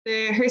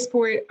The Her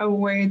Sport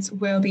Awards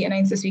will be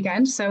announced this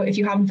weekend. So if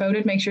you haven't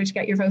voted, make sure to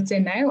get your votes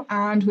in now.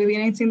 And we'll be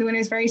announcing the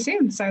winners very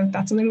soon. So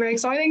that's something very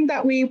exciting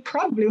that we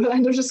probably will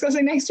end up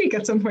discussing next week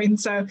at some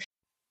point. So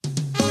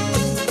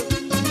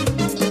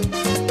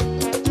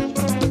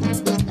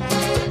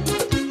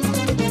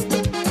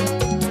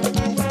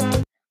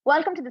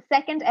welcome to the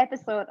second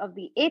episode of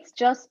the It's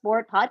Just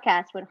Sport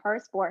podcast with Her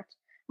Sport.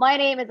 My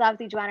name is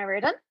obviously Joanna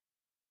Reardon.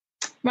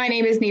 My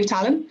name is Niamh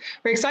Talon.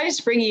 We're excited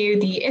to bring you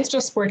the It's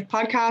Just Sport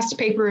podcast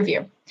paper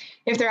review.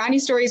 If there are any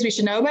stories we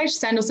should know about,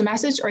 send us a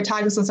message or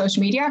tag us on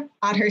social media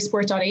at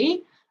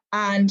hersport.ie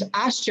and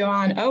at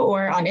Joanne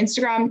O'Or on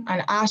Instagram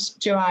and at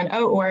Joanne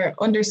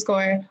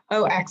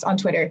O'Or_OX on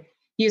Twitter.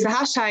 Use the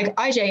hashtag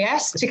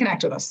IJS to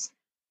connect with us.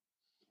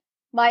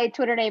 My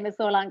Twitter name is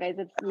so long, guys.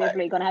 It's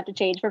literally going to have to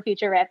change for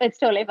future ref. It's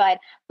totally fine.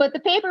 But the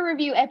paper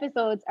review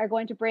episodes are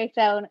going to break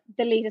down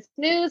the latest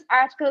news,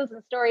 articles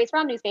and stories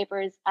from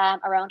newspapers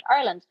around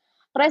Ireland.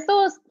 But I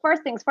suppose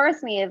first things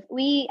first, Niamh,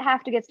 we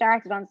have to get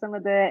started on some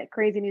of the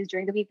crazy news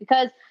during the week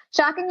because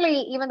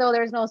shockingly, even though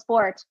there's no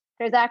sport,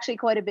 there's actually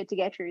quite a bit to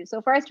get through.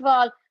 So first of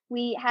all,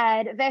 we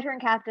had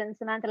veteran captain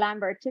Samantha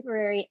Lambert,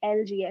 Tipperary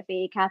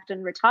LGFA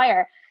captain,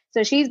 retire.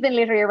 So she's been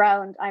literally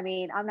around. I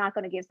mean, I'm not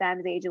going to give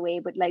Sam's age away,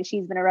 but like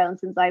she's been around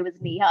since I was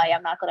knee high.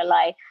 I'm not going to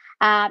lie.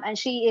 And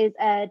she is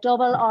a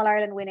double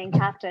All-Ireland winning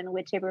captain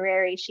with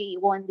Tipperary. She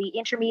won the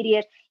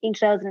intermediate in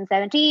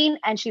 2017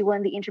 and she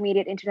won the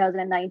intermediate in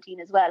 2019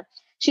 as well.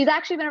 She's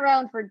actually been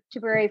around for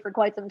Tipperary for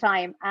quite some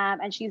time.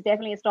 And she's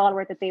definitely a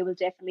stalwart that they will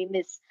definitely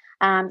miss.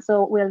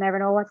 So we'll never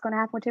know what's going to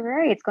happen with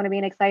Tipperary. It's going to be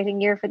an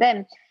exciting year for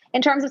them.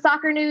 In terms of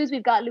soccer news,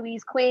 we've got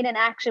Louise Quinn in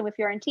action with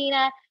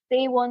Fiorentina.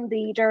 They won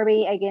the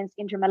derby against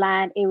Inter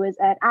Milan. It was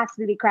an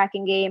absolutely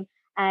cracking game.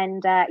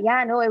 And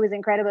it was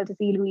incredible to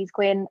see Louise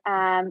Quinn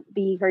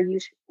be her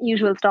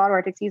usual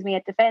stalwart,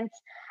 at defence.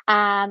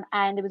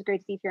 And it was great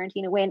to see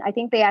Fiorentina win. I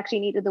think they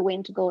actually needed the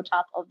win to go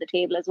top of the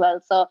table as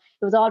well. So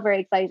it was all very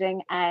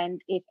exciting.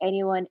 And if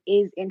anyone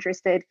is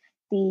interested,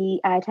 the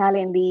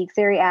Italian League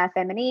Serie A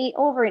Femminile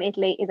over in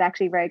Italy is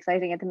actually very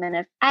exciting at the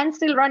minute and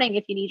still running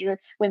if you need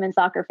your women's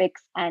soccer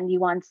fix and you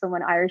want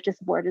someone Irish to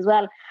support as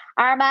well.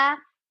 Armagh.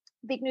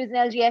 Big news in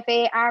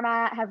LGFA,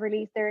 Armagh have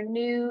released their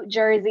new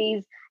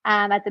jerseys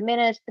at the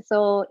minute.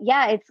 So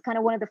yeah, it's kind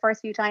of one of the first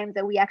few times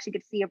that we actually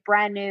get to see a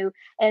brand new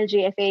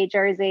LGFA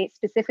jersey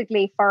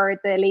specifically for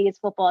the ladies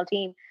football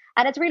team.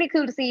 And it's really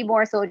cool to see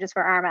more so just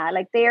for Armagh.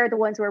 Like they're the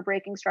ones who are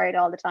breaking stride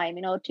all the time.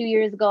 2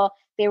 years ago,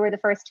 they were the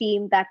first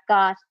team that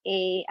got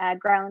a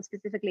ground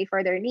specifically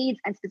for their needs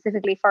and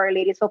specifically for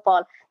ladies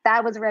football.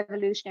 That was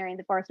revolutionary in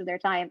the first of their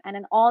time. And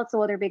then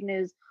also other big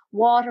news,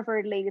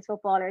 Waterford ladies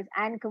footballers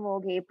and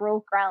Camogie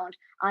broke ground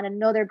on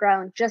another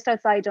ground just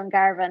outside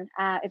Dungarvan.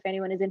 If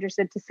anyone is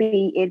interested to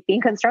see it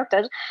being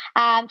constructed,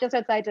 just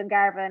outside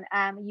Dungarvan,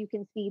 you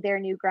can see their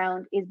new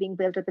ground is being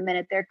built at the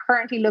minute. They're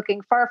currently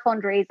looking for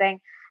fundraising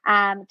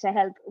to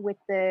help with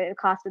the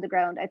cost of the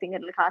ground. I think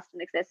it'll cost in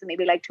excess of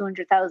maybe like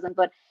 200,000.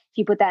 But if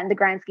you put that in the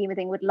grand scheme of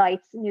thing with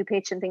lights, new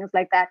pitch and things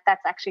like that,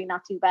 that's actually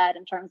not too bad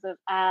in terms of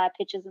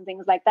pitches and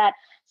things like that.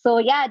 So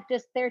yeah,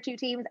 just their two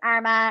teams,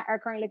 Armagh are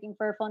currently looking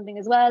for funding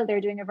as well. They're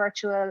doing a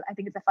virtual, I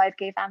think it's a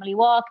 5K family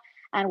walk,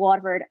 and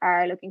Waterford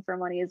are looking for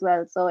money as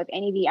well. So if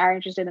any of you are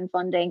interested in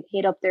funding,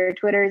 hit up their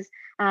Twitters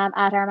at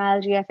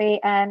Armagh GFA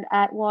and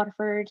at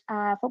Waterford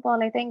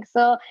Football, I think.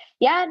 So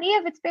yeah,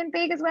 Niamh, it's been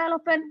big as well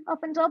up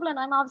in Dublin.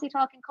 I'm obviously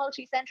talking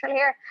Culture Central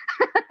here.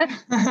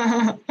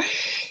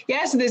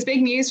 Yeah, so there's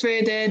big news for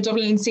the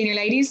Dublin senior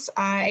ladies.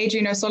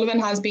 Adrian O'Sullivan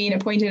has been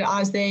appointed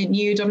as the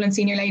new Dublin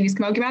senior ladies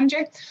camogie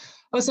manager.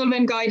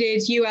 O'Sullivan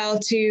guided UL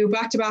to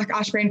back-to-back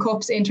Ashburn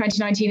Cups in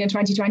 2019 and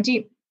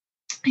 2020.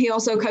 He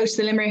also coached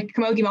the Limerick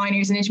Camogie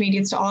Minors and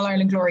Intermediates to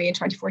All-Ireland glory in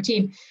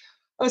 2014.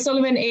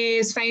 O'Sullivan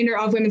is founder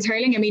of Women's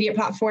Hurling, a media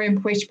platform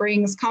which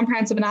brings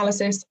comprehensive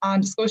analysis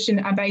and discussion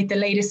about the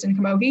latest in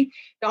camogie.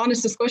 The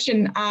honest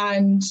discussion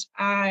and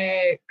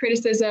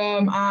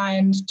criticism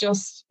and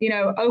just,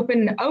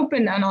 open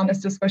and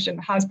honest discussion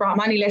has brought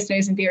many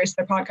listeners and viewers to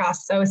their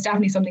podcast. So it's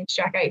definitely something to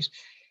check out.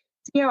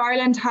 Teneo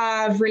Ireland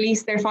have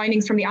released their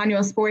findings from the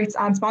annual Sports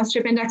and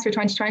Sponsorship Index for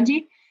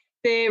 2020.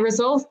 The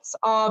results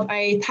of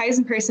a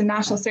 1,000-person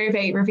national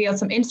survey revealed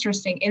some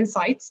interesting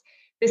insights.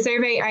 The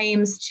survey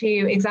aims to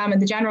examine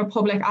the general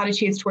public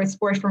attitudes towards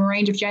sport from a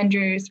range of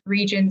genders,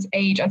 regions,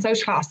 age and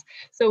social class.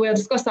 So we'll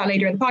discuss that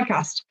later in the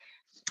podcast.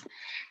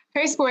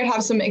 Her Sport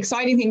have some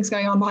exciting things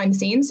going on behind the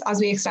scenes as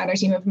we extend our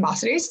team of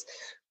ambassadors.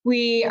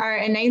 We are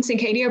announcing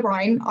Katie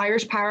O'Brien,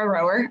 Irish para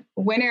rower,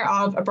 winner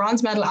of a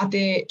bronze medal at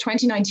the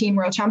 2019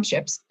 World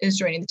Championships, is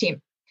joining the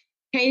team.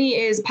 Katie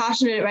is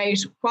passionate about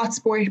what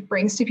sport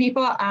brings to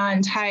people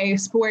and how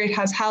sport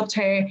has helped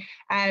her,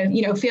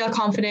 feel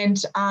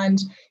confident and,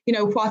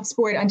 what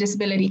sport and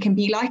disability can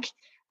be like.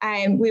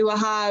 We will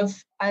have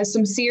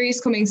some series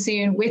coming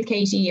soon with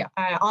Katie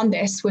on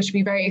this, which will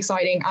be very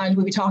exciting. And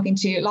we'll be talking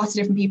to lots of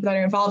different people that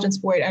are involved in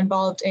sport,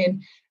 involved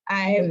in,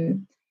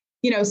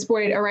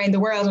 sport around the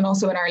world and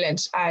also in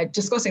Ireland,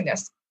 discussing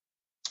this.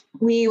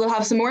 We will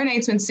have some more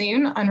announcements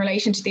soon in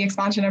relation to the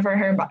expansion of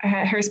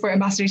her sport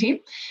ambassador team.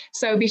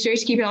 So be sure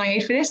to keep an eye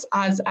out for this,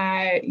 as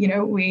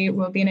we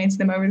will be announcing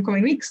them over the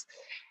coming weeks.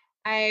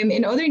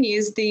 In other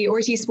news, the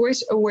RTE Sport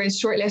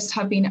Awards shortlist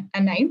have been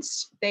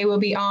announced. They will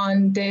be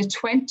on the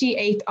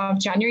 28th of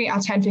January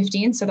at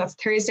 10:15. So that's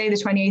Thursday, the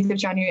 28th of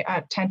January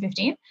at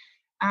 10:15.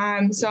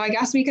 So I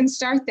guess we can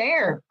start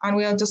there and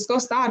we'll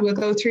discuss that. We'll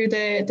go through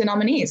the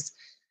nominees.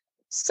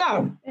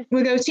 So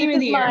we'll go team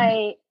of the year.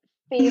 My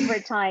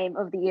favorite time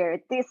of the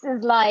year. This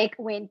is like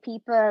when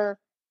people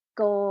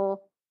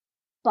go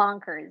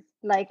bonkers.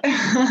 Like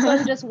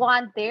people just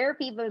want their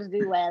people to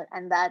do well,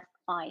 and that's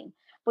fine.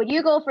 But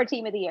you go for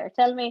team of the year.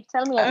 Tell me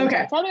everything.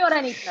 Okay. Tell me what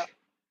I need to know.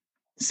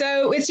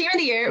 So with team of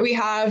the year, we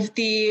have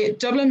the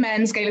Dublin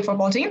men's Gaelic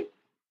football team.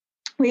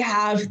 We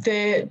have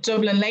the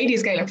Dublin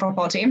ladies Gaelic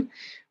football team.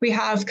 We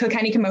have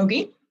Kilkenny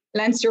Camogie,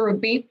 Leinster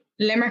Rugby,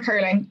 Limerick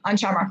Hurling, and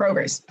Shamrock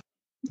Rovers.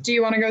 Do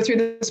you want to go through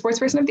the sports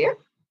person of the year?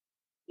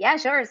 Yeah,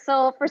 sure.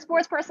 So for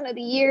sports person of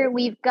the year,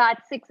 we've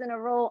got 6 in a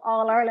row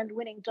All-Ireland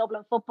winning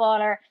Dublin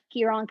footballer,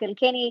 Ciarán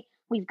Kilkenny.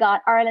 We've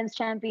got Ireland's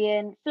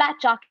champion, flat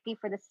jockey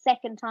for the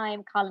second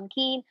time, Colin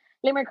Keane.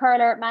 Limerick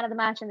hurler, man of the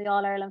match in the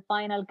All-Ireland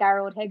final,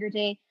 Garrod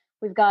Hegarty.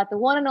 We've got the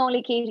one and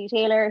only Katie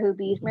Taylor, who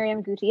beat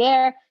Miriam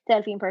Gutierrez,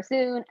 Delphine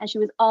Persoon, and she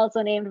was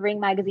also named Ring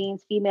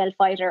Magazine's Female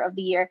Fighter of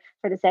the Year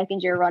for the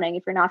second year running.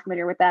 If you're not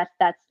familiar with that,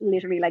 that's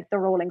literally like the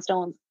Rolling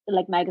Stones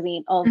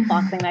magazine of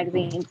boxing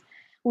magazines.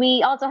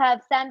 We also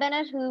have Sam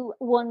Bennett, who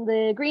won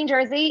the green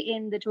jersey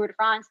in the Tour de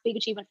France, big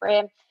achievement for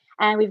him.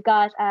 And we've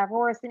got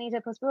Roar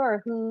Sunita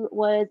Puspur, who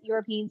was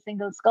European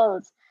Single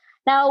Sculls.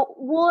 Now,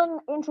 one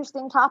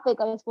interesting topic,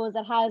 I suppose,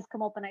 that has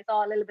come up, and I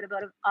saw a little bit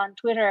about it on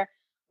Twitter,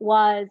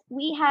 was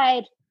we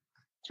had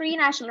 3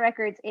 national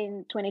records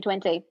in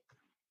 2020.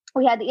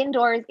 We had the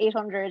indoors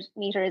 800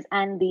 meters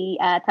and the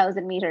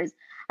 1,000 meters.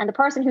 And the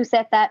person who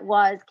set that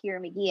was Ciara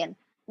McGeehan.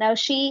 Now,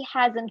 she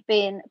hasn't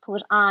been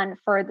put on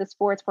for the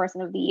sports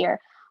person of the year.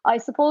 I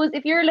suppose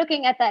if you're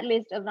looking at that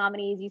list of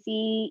nominees, you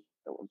see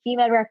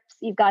female reps,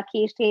 you've got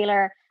Kate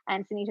Taylor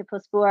and Sunita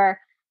Puspur.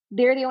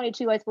 They're the only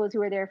 2, I suppose,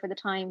 who are there for the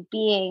time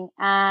being.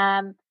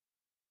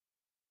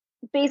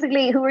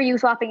 Basically, who are you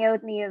swapping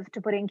out, Niamh,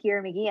 to put in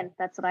Ciara McGeehan?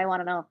 That's what I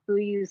want to know. Who are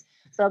you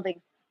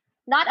subbing?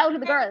 Not out of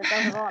the girls,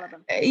 out of all of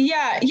them.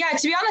 Yeah.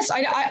 To be honest,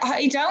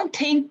 I don't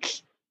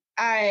think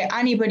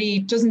anybody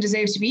doesn't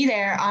deserve to be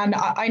there. And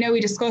I know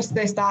we discussed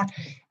this, that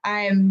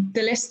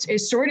the list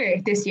is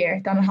shorter this year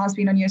than it has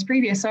been on years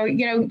previous. So,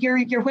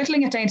 you're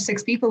whittling it down to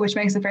 6 people, which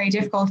makes it very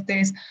difficult.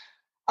 There's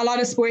a lot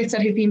of sports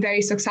that have been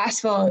very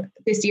successful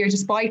this year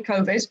despite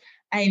COVID.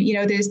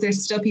 And,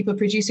 there's still people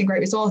producing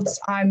great results.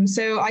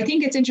 So I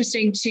think it's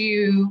interesting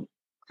to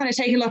kind of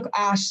take a look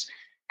at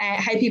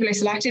how people are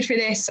selected for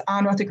this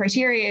and what the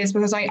criteria is,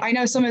 because I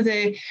know some of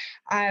the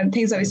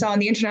things that we saw on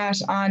the internet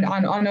and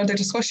on other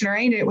discussion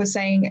around it was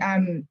saying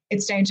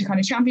it's down to kind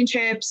of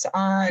championships.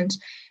 And,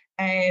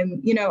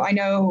 I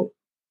know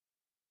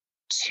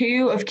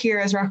 2 of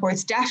Ciara's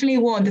records, definitely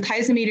one, the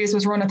 1,000 meters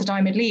was run at the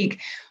Diamond League,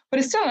 but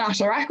it's still a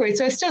national record.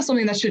 So it's still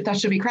something that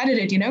should be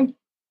credited,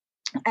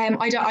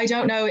 I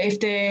don't know if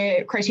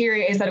the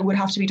criteria is that it would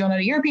have to be done at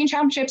a European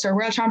Championships or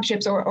World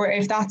Championships, or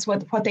if that's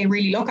what they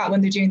really look at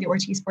when they're doing the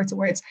RTE Sports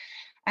Awards.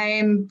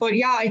 But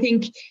yeah, I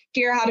think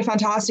Ciara had a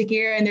fantastic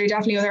year, and there are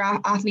definitely other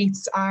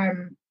athletes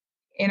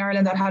in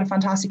Ireland that had a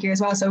fantastic year as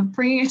well. So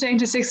bringing it down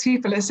to 6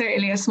 people is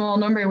certainly a small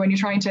number when you're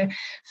trying to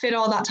fit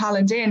all that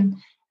talent in.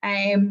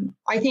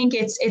 I think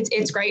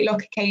it's great.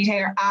 Look, Katie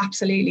Taylor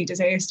absolutely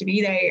deserves to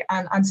be there,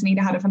 and Sunita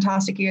had a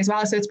fantastic year as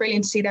well. So it's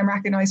brilliant to see them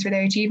recognised for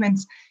their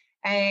achievements.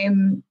 I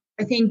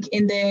think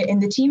in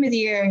the team of the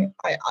year,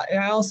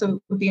 I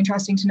also would be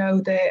interesting to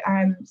know the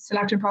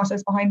selection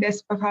process behind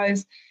this,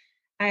 because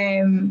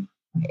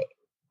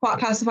what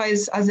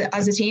classifies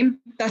as a team?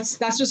 That's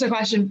just a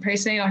question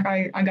personally.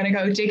 Like I'm going to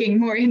go digging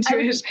more into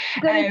it.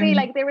 Going to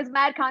say, there was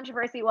mad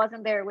controversy,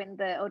 wasn't there, when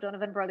the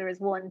O'Donovan brothers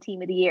won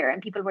team of the year,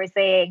 and people were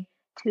saying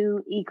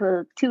 2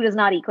 does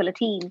not equal a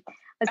team.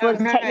 I suppose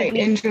technically,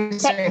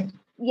 interesting.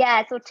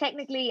 So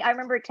technically, I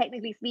remember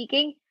technically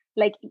speaking,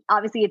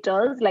 obviously it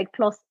does,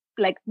 plus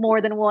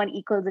more than 1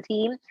 equals a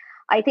team.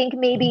 I think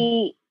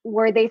maybe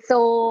were they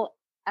so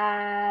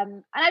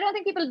and I don't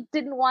think people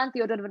didn't want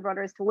the O'Donovan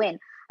brothers to win.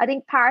 I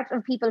think part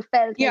of people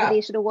felt maybe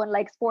they should have won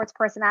sports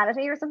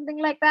personality or something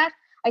like that.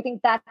 I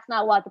think that's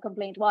not what the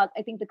complaint was.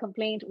 I think the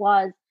complaint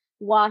was,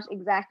 what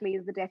exactly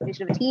is the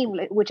definition of a team,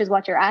 which is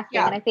what you're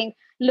asking. And I think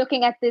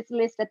looking at this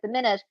list at the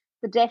minute,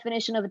 the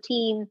definition of a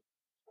team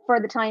for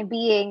the time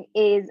being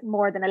is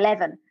more than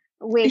 11.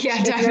 Which,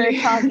 if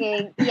you're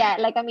talking,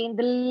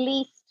 the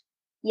least,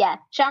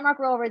 Shamrock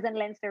Rovers and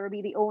Leinster would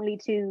be the only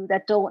 2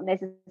 that don't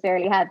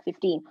necessarily have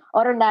 15.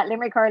 Other than that,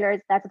 Limerick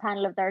Hurlers, that's a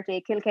panel of 30.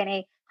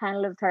 Kilkenny,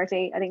 panel of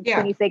 30. I think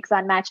 26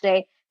 on match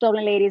day.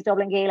 Dublin Ladies,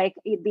 Dublin Gaelic,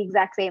 the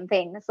exact same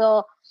thing.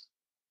 So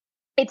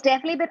it's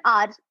definitely a bit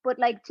odd, but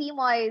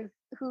team-wise,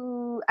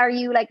 who are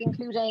you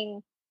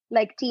including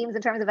like teams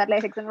in terms of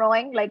athletics and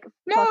rowing, like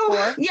no,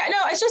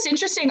 it's just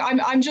interesting.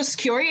 I'm just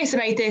curious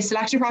about this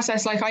selection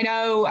process. Like I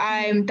know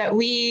that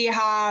we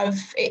have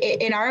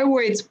in our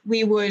awards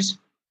we would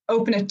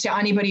open it to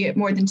anybody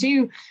more than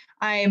two.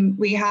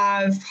 We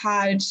have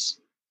had,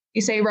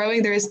 you say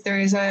rowing, there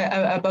is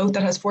a boat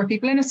that has 4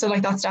 people in it, so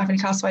like that's definitely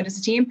classified as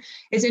a team.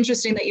 It's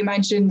interesting that you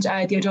mentioned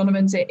the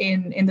O'Donovans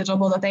in the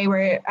double, that they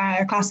were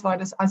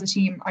classified as a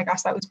team. I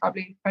guess that was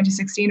probably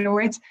 2016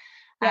 awards.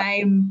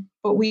 Yeah.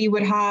 But we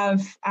would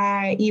have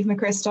Eve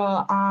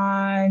McChrystal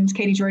and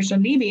Katie George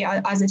Dunleavy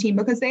as a team,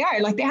 because they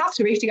have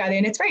to work together,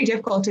 and it's very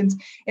difficult in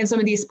some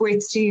of these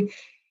sports to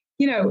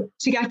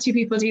get two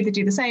people to either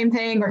do the same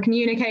thing or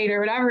communicate or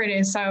whatever it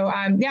is. So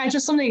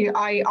just something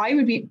I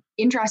would be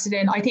interested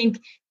in. I think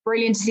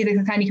brilliant to see the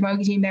Kilkenny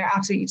Camogie team there,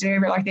 absolutely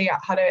deserve it. Like they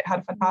had a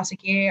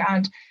fantastic year,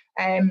 and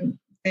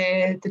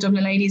the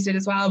Dublin ladies did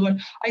as well. But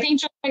I think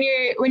just when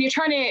you're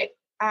trying to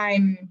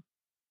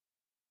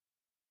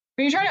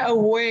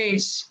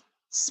award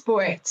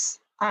sports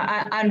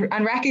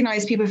and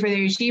recognise people for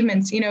their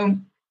achievements, it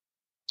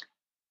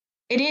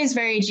is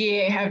very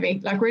GA heavy.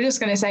 Like we're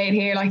just going to say it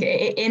here. Like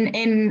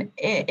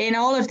in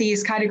all of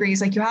these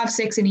categories, like you have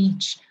 6 in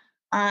each,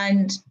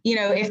 and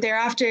if they're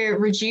after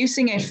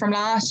reducing it from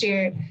last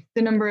year,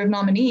 the number of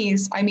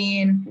nominees, I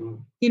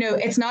mean,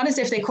 it's not as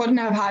if they couldn't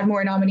have had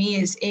more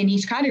nominees in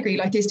each category.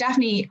 Like there's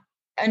definitely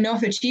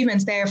enough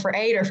achievements there for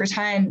 8 or for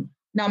 10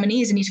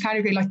 nominees in each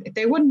category. Like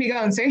they wouldn't be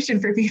going searching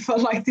for people.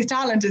 Like the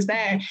talent is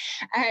there,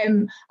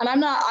 and I'm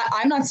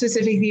not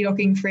specifically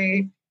looking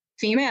for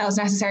females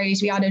necessarily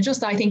to be added.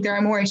 Just I think there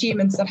are more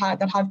achievements that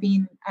have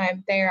been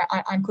there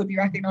and could be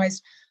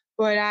recognised.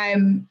 But I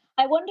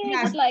wonder,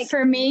 is it like,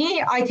 for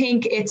me, I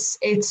think it's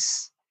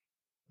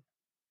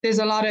there's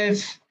a lot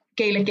of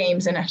Gaelic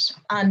games in it,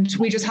 and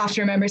we just have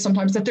to remember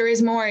sometimes that there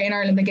is more in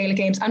Ireland than Gaelic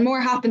games, and more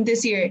happened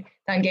this year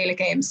than Gaelic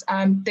games.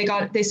 They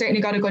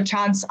certainly got a good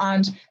chance,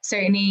 and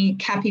certainly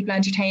kept people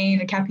entertained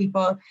and kept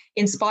people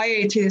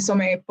inspired through the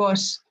summer.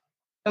 But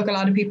look, a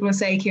lot of people will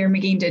say Kieran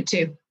McGean did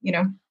too,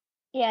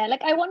 Yeah,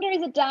 like I wonder,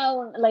 is it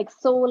down like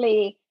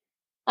solely?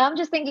 I'm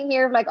just thinking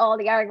here of like all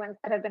the arguments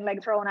that have been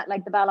like thrown at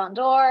like the Ballon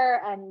d'Or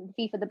and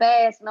FIFA the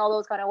best and all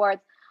those kind of words.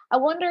 I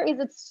wonder, is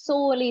it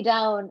solely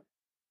down?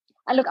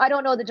 And look, I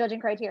don't know the judging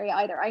criteria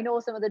either. I know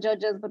some of the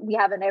judges, but we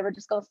haven't ever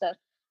discussed it.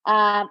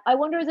 I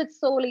wonder, is it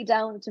solely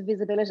down to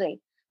visibility?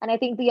 And I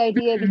think the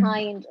idea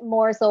behind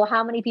more so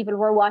how many people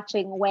were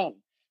watching when,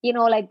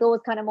 like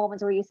those kind of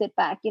moments where you sit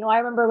back. I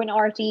remember when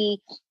RTE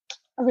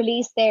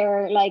released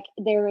their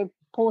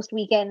post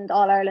weekend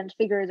All Ireland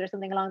figures or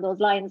something along those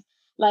lines.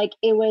 Like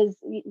it was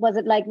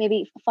it like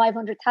maybe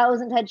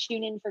 500,000 had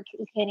tuned in for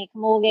Kilkenny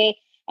Camogie,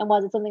 and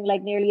was it something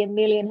like nearly 1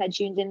 million had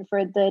tuned in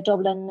for the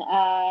Dublin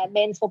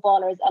men's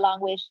footballers,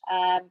 along with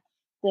the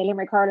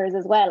Limerick hurlers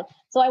as well.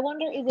 So I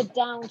wonder, is it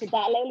down to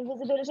that level of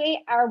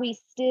visibility? Are we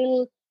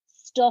still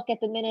stuck at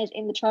the minute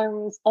in the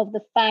terms of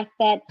the fact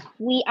that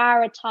we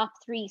are a top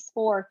 3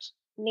 sport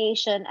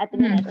nation at the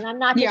minute? And I'm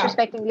not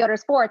disrespecting the other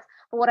sports,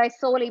 but what I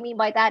solely mean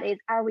by that is,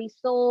 are we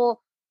so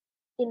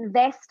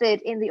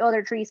invested in the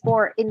other 3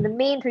 sport, in the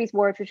main 3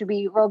 sports, which would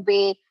be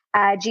rugby,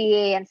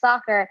 GA and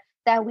soccer,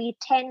 that we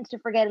tend to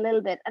forget a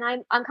little bit?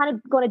 And I'm kind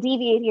of going to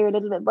deviate here a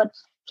little bit, but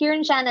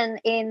Kieran Shannon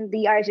in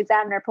the Irish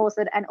Examiner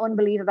posted an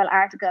unbelievable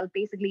article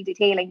basically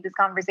detailing this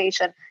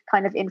conversation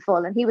kind of in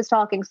full, and he was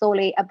talking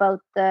solely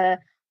about the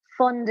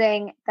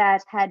funding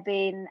that had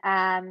been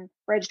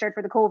registered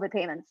for the COVID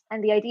payments,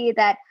 and the idea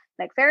that,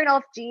 like, fair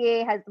enough,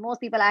 GA has the most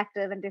people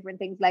active and different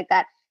things like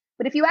that.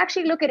 But if you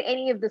actually look at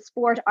any of the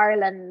Sport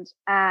Ireland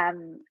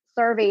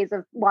surveys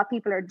of what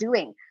people are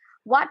doing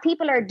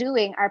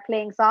are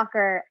playing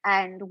soccer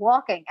and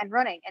walking and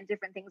running and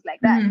different things like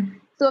that.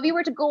 So if you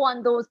were to go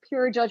on those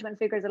pure judgment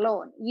figures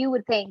alone, you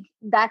would think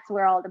that's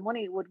where all the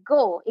money would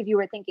go if you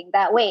were thinking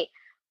that way.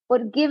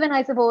 But given,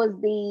 I suppose,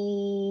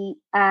 the,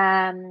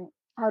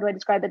 how do I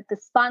describe it? The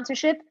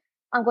sponsorship,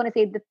 I'm going to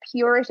say the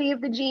purity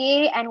of the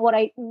GA. And what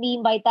I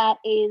mean by that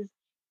is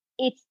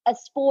it's a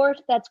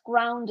sport that's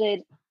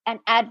grounded and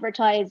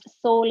advertised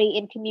solely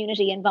in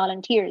community and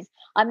volunteers.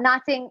 I'm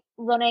not saying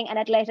running and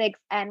athletics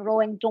and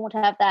rowing don't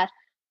have that,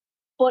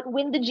 but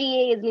when the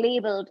GA is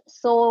labelled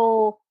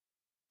so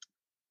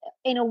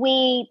in a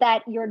way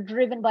that you're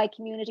driven by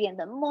community and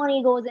the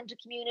money goes into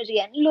community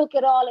and look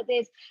at all of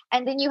this,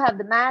 and then you have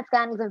the mad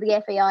scandals of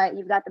the FAI,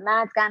 you've got the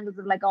mad scandals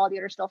of like all the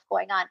other stuff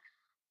going on.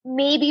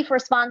 Maybe for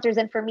sponsors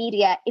and for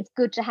media, it's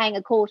good to hang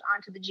a coat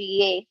onto the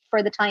GA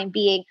for the time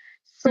being,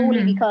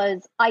 solely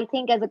because I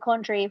think as a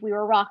country, if we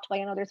were rocked by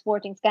another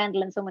sporting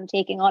scandal and someone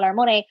taking all our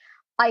money,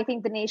 I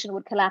think the nation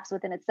would collapse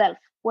within itself.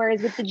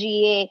 Whereas with the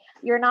GA,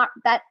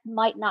 that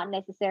might not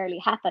necessarily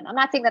happen. I'm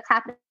not saying that's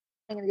happening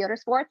in the other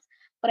sports,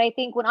 but I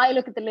think when I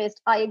look at the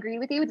list, I agree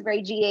with you, it's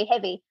very GA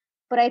heavy.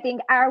 But I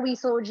think, are we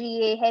so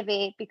GA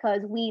heavy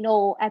because we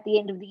know at the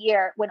end of the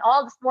year, when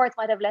all the sports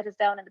might have let us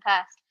down in the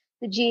past,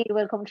 the GA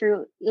will come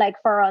through like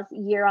for us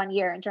year on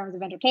year in terms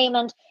of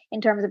entertainment,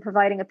 in terms of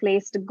providing a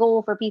place to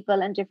go for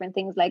people and different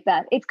things like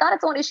that. It's got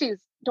its own issues,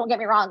 don't get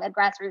me wrong, at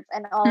grassroots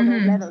and all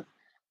those levels.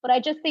 But I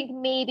just think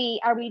maybe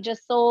are we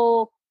just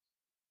so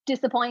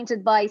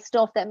disappointed by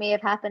stuff that may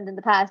have happened in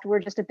the past? We're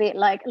just a bit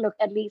like, look,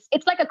 at least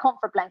it's like a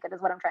comfort blanket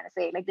is what I'm trying to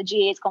say. Like the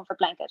GAA's comfort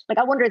blanket. Like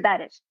I wonder is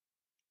that it?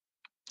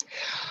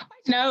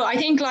 No, I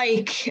think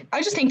I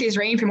just think there's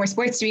room for more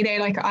sports to be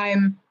there. I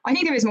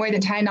think there was more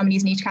than 10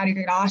 nominees in each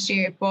category last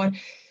year, but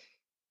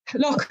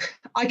look,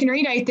 I can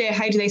read out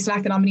how do they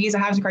select the nominees. I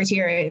have the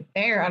criteria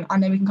there,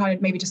 and then we can kind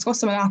of maybe discuss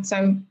some of that.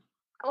 So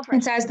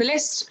it says the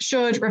list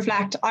should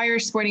reflect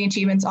Irish sporting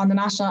achievements on the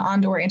national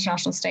and or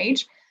international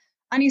stage.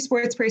 Any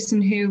sports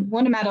person who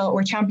won a medal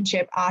or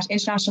championship at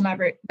international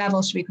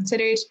level should be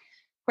considered.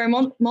 Where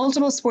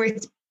multiple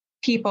sports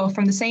people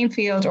from the same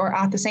field or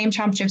at the same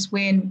championships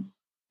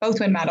both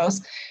win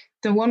medals,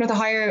 the one with a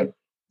higher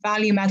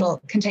value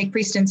medal can take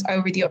precedence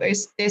over the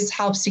others. This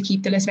helps to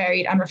keep the list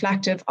varied and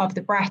reflective of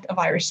the breadth of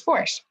Irish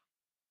sport.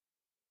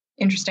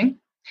 Interesting.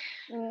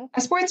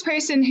 A sports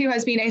person who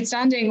has been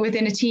outstanding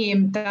within a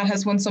team that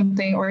has won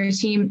something or a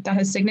team that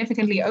has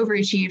significantly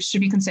overachieved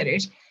should be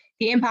considered.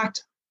 The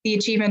impact the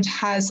achievement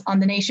has on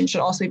the nation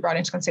should also be brought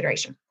into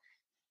consideration.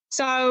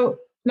 So,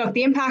 look,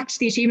 the impact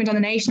the achievement on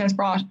the nation has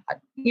brought,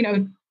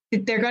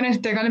 they're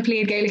gonna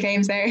play Gaelic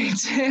games there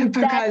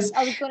because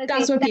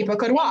that's what people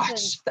could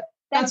watch.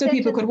 That's what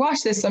people could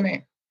watch this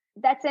summer.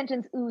 That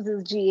sentence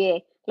oozes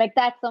GA. Like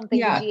that's something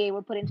the GA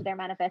would put into their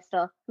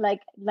manifesto.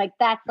 Like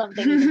that's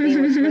something even they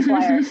would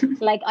require.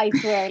 Like I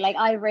swear, like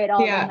I've read all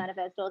those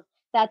manifestos.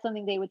 That's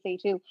something they would say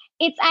too.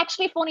 It's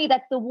actually funny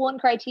that the one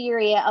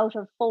criteria out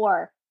of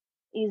 4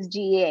 is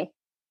GA.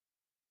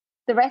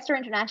 The rest are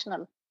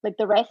international. Like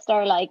the rest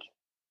are like,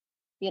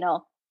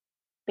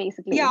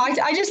 basically. Yeah,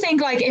 I just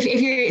think like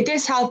if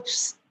this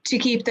helps to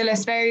keep the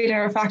list varied and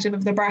reflective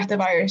of the breadth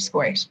of Irish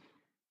sport.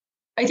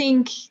 I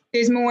think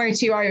there's more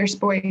to Irish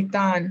sport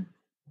than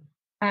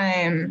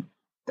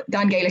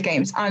Gaelic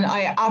games, and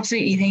I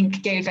absolutely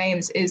think Gaelic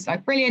games is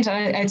like brilliant,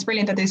 and it's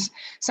brilliant that there's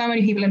so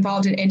many people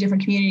involved in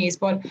different communities.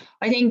 But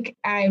I think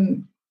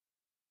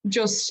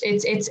just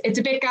it's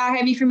a bit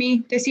heavy for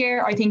me this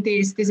year. I think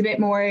there's a bit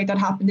more that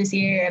happened this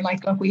year, and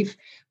like look, we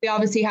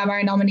obviously have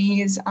our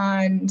nominees,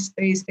 and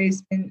there's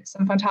been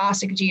some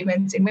fantastic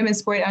achievements in women's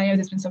sport. I know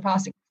there's been some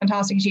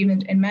fantastic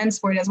achievement in men's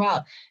sport as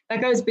well.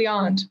 That goes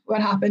beyond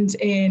what happened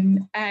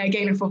in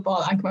Gaelic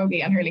football and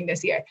camogie and hurling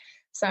this year.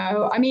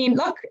 So I mean,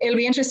 look, it'll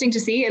be interesting to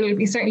see. It'll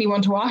be certainly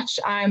one to watch.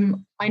 I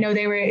know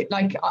they were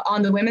like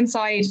on the women's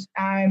side,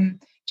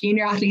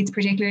 junior athletes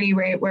particularly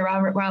were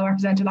well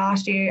represented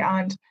last year,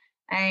 and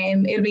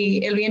it'll be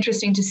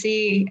interesting to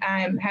see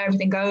how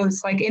everything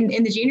goes. Like in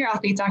the junior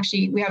athletes,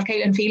 actually, we have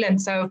Caitlin Phelan.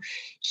 So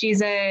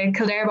she's a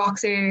Kildare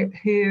boxer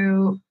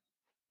who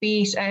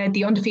beat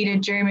the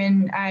undefeated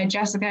German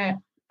Jessica.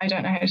 I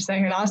don't know how to say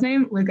her last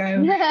name. We'll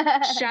go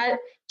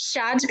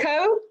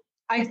Shadko,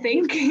 I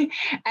think,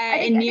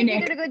 in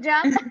Munich. You did a good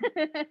job.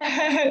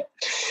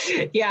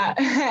 Yeah.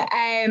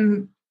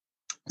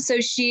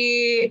 So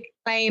she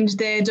claimed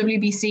the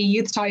WBC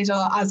youth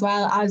title as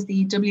well as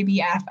the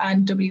WBF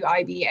and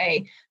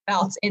WIBA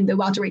belts in the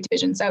welterweight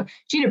division. So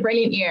she had a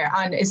brilliant year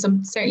and is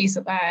certainly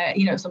someone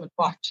to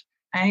watch.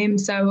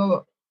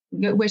 So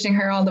wishing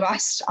her all the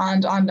best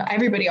and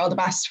everybody all the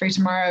best for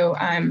tomorrow,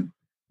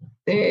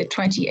 the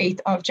 28th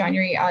of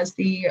January, as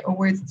the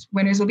awards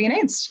winners will be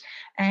announced.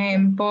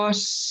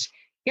 But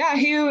yeah,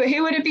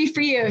 who would it be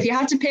for you if you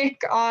had to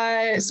pick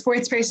a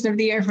sports person of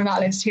the year from that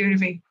list? Who would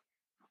it be?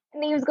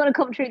 He was going to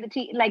come through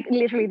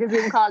literally the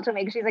Zoom call to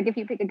me. She's like, if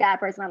you pick a gay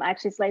person, I'll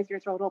actually slice your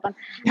throat open.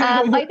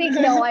 I think,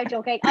 no, I'm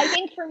joking. I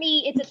think for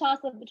me, it's a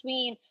toss-up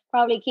between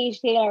probably Katie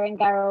Taylor and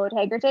Garrow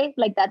Hegarty.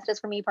 Like, that's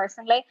just for me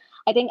personally.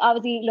 I think,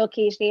 obviously, look,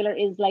 Katie Taylor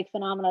is, like,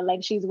 phenomenal.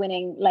 Like, she's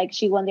winning, like,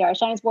 she won the Irish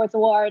Science Sports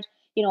Award.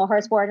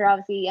 Her sport are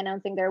obviously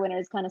announcing their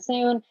winners kind of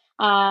soon.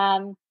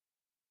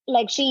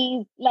 If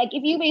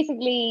you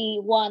basically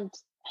want...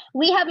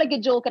 We have like a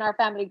joke in our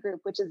family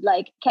group, which is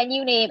like, can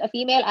you name a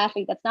female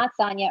athlete that's not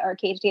Sonia or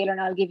Katie Taylor, and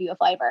I'll give you a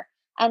fiver.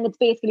 And it's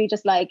basically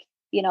just like,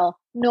 no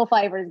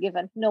fiver is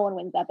given. No one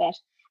wins that bet.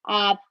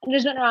 And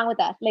there's nothing wrong with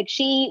that. Like,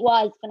 she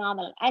was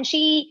phenomenal. And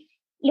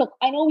look,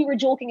 I know we were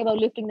joking about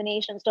lifting the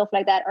nation and stuff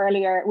like that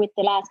earlier with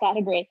the last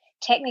category.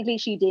 Technically,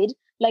 she did.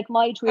 Like,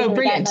 my Twitter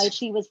that night,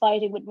 she was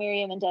fighting with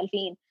Miriam and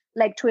Delphine.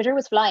 Like, Twitter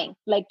was flying.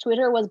 Like,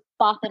 Twitter was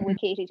bopping with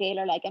Katie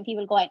Taylor, like, and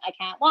people going, I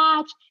can't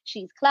watch,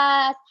 she's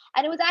class.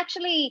 And it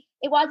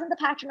wasn't the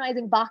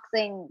patronizing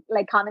boxing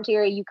like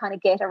commentary you kind of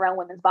get around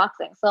women's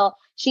boxing. So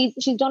she's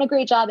done a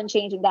great job in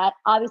changing that.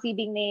 Obviously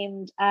being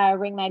named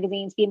Ring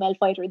Magazine's Female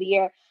Fighter of the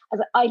Year.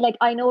 As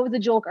I know it was a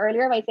joke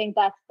earlier, but I think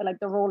that's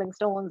the Rolling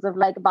Stones of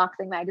like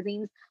boxing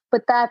magazines.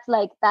 But that's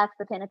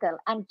the pinnacle.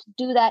 And to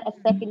do that a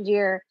second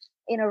year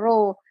in a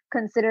row,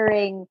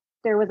 considering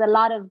there was a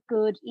lot of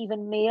good,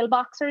 even male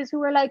boxers who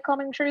were like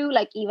coming through.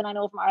 Like, even I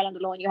know from Ireland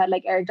alone, you had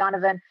like Eric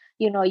Donovan,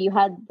 you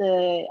had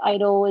I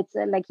know it's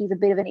like he's a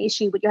bit of an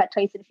issue, but you had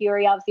Tyson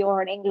Fury, obviously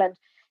over in England.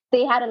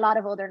 They had a lot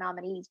of other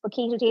nominees, but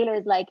Katie Taylor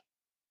is like,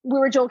 we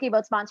were joking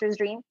about sponsor's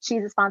dream.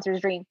 She's a sponsor's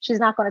dream. She's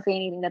not going to say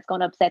anything that's going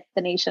to upset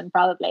the nation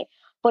probably.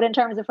 But in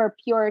terms of her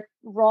pure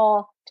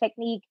raw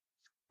technique,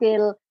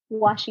 skill,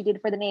 what she did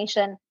for the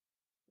nation,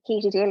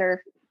 Katie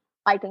Taylor,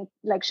 I think,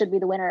 like, should be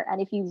the winner.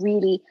 And if you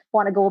really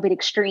want to go a bit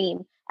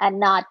extreme and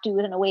not do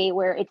it in a way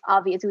where it's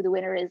obvious who the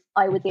winner is,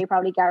 I would say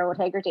probably Garrow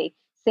Integrity,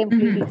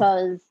 simply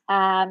because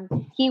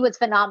he was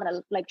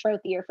phenomenal, like,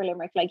 throughout the year for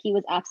Limerick. Like, he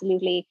was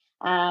absolutely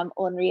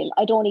unreal.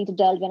 I don't need to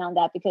delve in on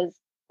that because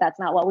that's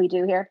not what we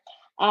do here.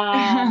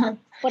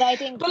 But I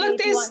think, but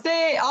look,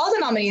 all the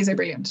nominees are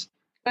brilliant.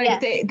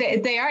 Like,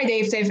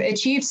 yes. They've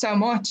achieved so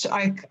much.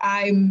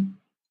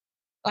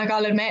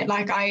 I'll admit,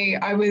 like,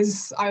 I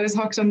was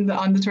hooked on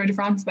the Tour de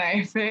France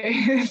there for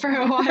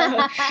a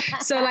while.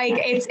 So, like,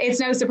 it's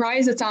no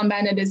surprise that Tom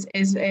Bennett is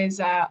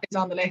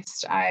on the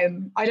list. I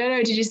don't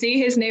know, did you see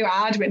his new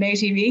ad with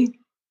ATV?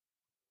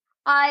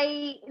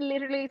 I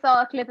literally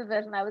saw a clip of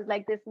it and I was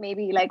like, this may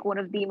be like one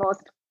of the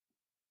most,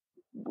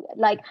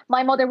 like,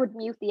 my mother would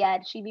mute the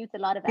ad. She mutes a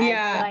lot of ads.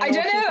 Yeah, I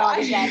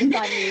don't know.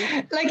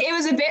 Like, it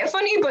was a bit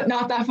funny, but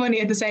not that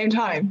funny at the same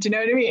time. Do you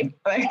know what I mean?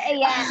 Like,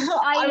 yeah,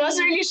 I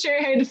wasn't really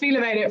sure how to feel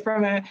about it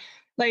from a,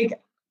 like,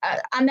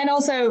 and then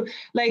also,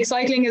 like,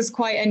 cycling is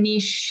quite a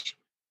niche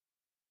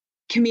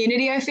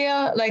community, I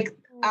feel. Like,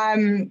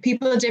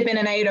 people dip in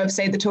and out of,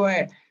 say, the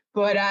Tour,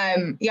 but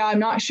yeah, I'm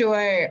not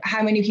sure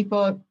how many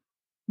people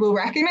will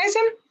recognize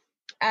him.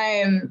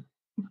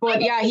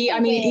 But yeah,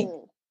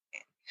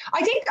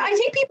 I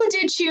think people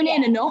did tune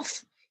in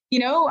enough, you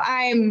know.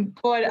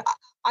 But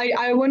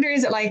I wonder,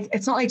 is it like,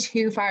 it's not like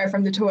too far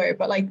from the Tour,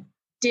 but like,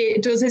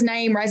 does his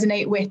name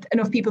resonate with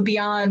enough people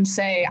beyond,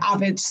 say,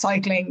 avid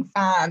cycling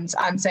fans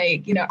and,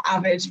 say, you know,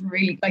 avid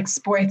really like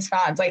sports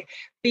fans? Like,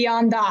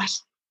 beyond that,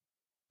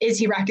 is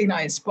he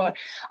recognized? But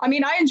I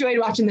mean, I enjoyed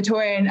watching the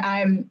Tour,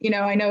 and you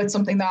know, I know it's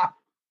something that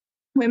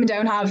women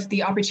don't have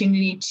the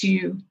opportunity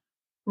to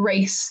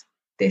race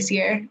this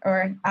year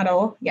or at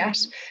all yet.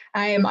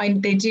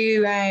 They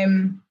do a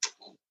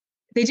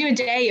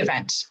day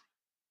event,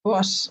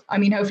 but I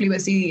mean, hopefully we'll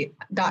see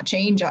that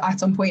change at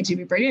some point. It'd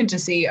be brilliant to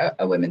see a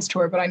women's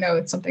tour, but I know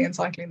it's something in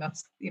cycling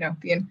that's, you know,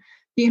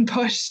 being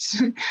pushed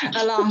a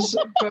lot.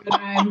 But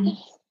I'll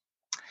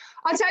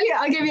tell you,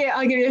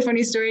 I'll give you a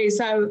funny story.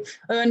 So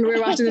when we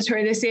were watching the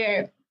Tour this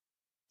year,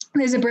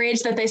 there's a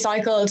bridge that they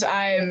cycled to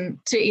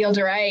Ile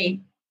de Ré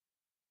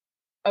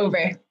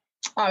over.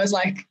 I was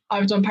like,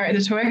 I've done part of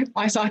the Tour.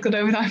 I cycled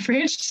over that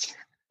bridge.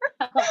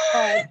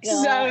 Oh,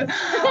 so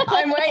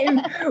I'm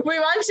waiting. We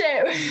want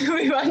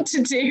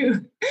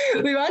to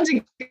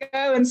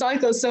go and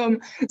cycle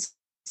some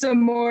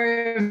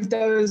more of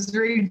those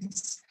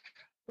routes.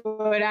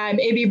 But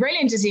it'd be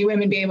brilliant to see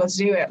women be able to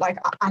do it, like,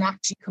 and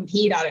actually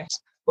compete at it.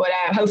 But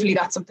hopefully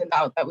that's something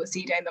that we'll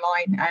see down the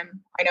line.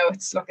 I know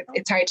it's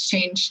hard to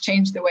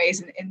change the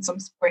ways in some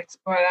sports,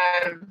 but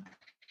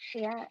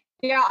yeah.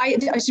 Yeah,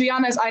 to be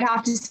honest, I'd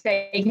have to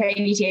say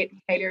Katie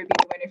Taylor would be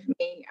the winner for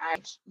me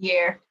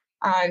year.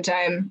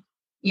 And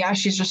yeah,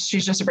 she's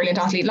just a brilliant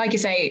athlete. Like you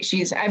say,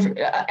 she's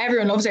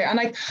everyone loves her. And,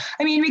 like,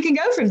 I mean, we can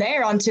go from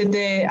there onto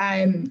the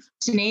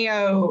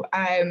Teneo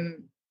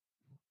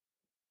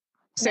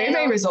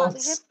survey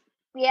results.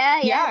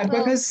 Yeah,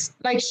 because,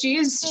 like,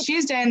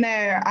 she's down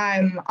there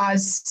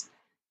as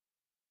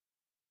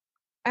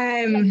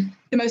the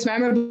most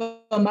memorable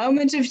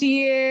moment of the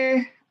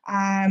year.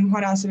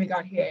 What else have we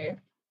got here?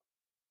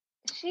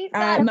 She's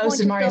most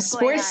admired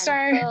sports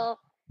star. So,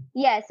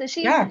 yeah, so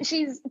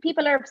she's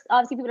people are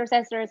obsessed with her.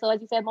 So,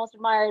 as you said, most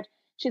admired.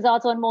 She's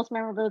also in most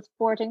memorable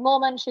sporting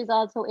moment. She's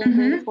also in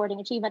great sporting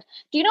achievement.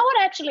 Do you know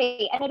what,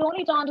 actually? And it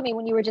only dawned on me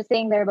when you were just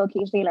saying there about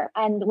Katie Taylor,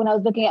 and when I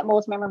was looking at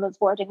most memorable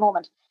sporting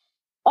moment.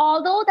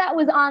 Although that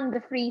was on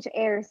the free to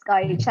air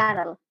Sky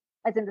channel,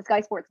 as in the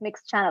Sky Sports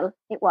Mixed channel,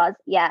 it was,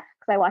 yeah,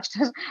 because I watched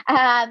it.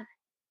 A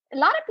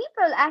lot of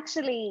people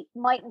actually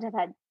mightn't have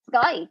had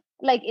Sky,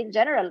 like, in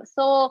general.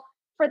 So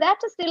for that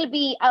to still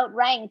be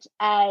outranked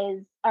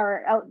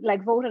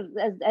voted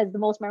as the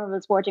most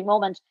memorable sporting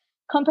moment,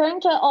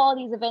 comparing to all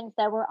these events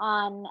that were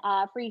on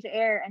free to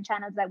air and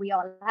channels that we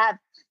all have,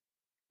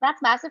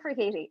 that's massive for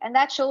Katie. And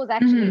that shows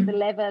actually the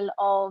level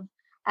of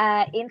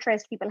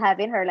interest people have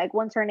in her. Like,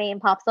 once her name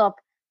pops up,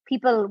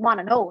 people want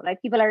to know.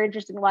 Like, people are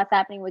interested in what's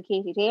happening with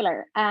Katie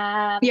Taylor.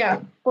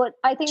 Yeah, but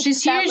I think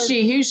she's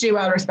hugely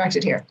well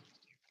respected here.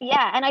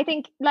 Yeah, and I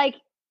think, like,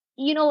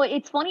 you know,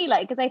 it's funny,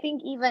 like, because I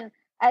think even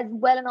as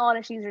well and all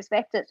as she's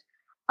respected,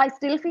 I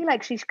still feel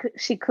like she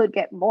could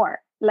get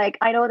more. Like,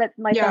 I know that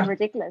might sound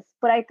ridiculous,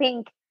 but I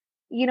think,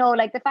 you know,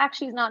 like, the fact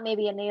she's not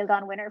maybe a nailed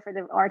on winner for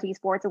the RTE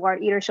Sports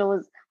Award either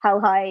shows how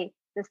high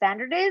the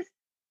standard is,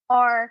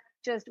 or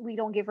just we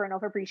don't give her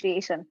enough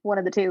appreciation. One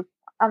of the two.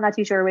 I'm not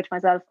too sure which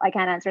myself. I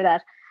can't answer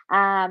that.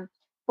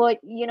 But,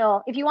 you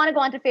know, if you want to go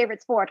on to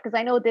favorite sport, because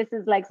I know this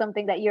is like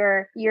something that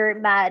you're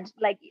mad,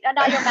 like,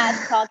 not you're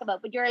mad to talk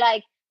about, but you're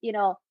like, you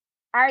know,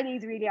 are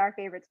these really our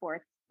favorite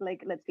sports?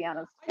 Like, let's be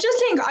honest. I just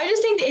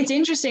think it's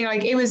interesting.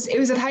 Like, it was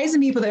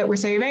 1,000 people that were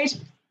surveyed,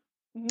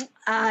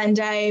 and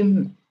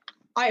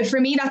for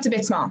me that's a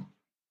bit small.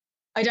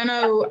 I don't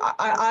know.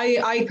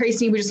 I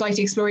personally would just like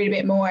to explore it a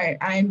bit more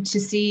and to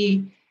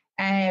see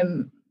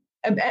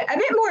a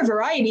bit more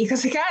variety,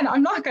 because again,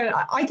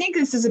 I think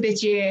this is a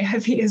bit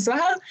heavy as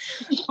well.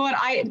 But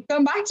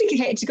going back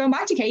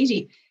to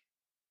Katie,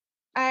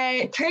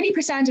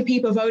 30% of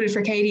people voted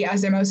for Katie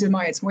as their most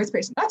admired sports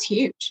person. That's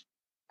huge.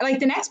 Like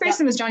the next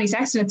person was Johnny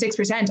Sexton at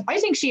 6%. I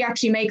think she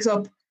actually makes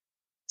up.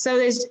 So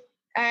there's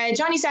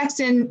Johnny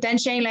Sexton, then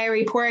Shane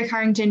Lowry, Porrick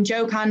Harrington,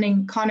 Joe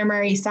Canning, Conor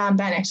Murray, Sam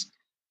Bennett.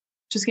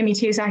 Just give me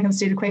 2 seconds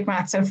to do the quick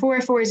math. So 4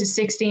 4s is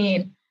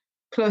 16,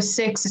 plus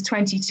 6 is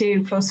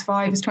 22, plus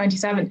 5 is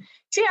 27.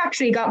 She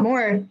actually got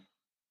more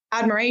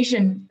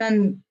admiration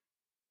than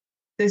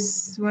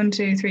this 1,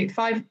 2, 3,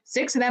 5,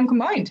 6 of them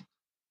combined.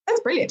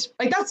 That's brilliant.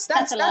 Like that's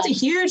a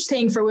huge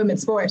thing for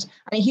women's sport,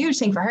 and a huge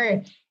thing for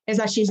her is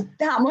that she's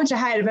that much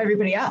ahead of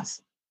everybody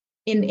else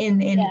in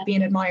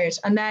being admired.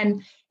 And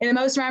then in the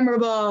most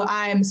memorable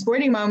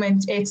sporting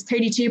moment, it's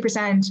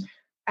 32%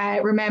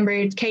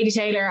 remembered Katie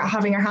Taylor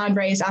having her hand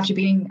raised after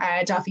beating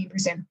Delphine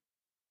Persin.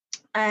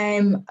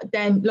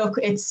 Then look,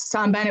 it's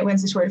Sam Bennett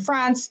wins the Tour de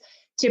France.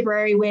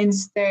 Tipperary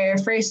wins their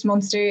first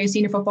Munster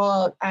senior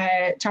football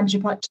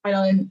championship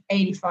title in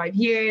 85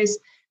 years.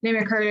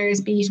 Limerick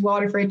hurlers beat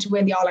Waterford to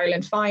win the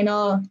All-Ireland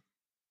final.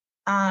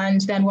 And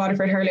then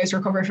Waterford hurlers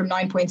recovered from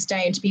 9 points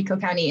down to beat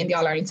Kilkenny in the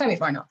All-Ireland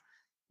semi-final.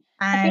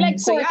 I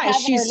feel like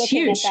she's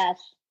huge.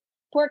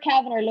 Poor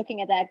Cavan are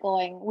looking at that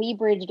going, we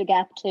bridged a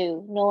gap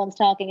too. No one's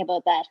talking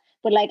about that.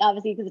 But like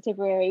obviously because of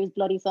Tipperary, it was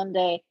Bloody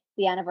Sunday,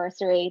 the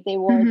anniversary. They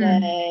wore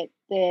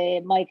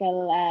the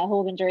Michael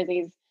Hogan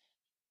jerseys.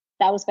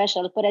 That was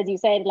special. But as you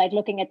said, like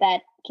looking at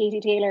that, Katie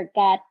Taylor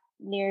got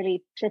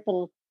nearly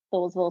triple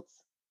those votes.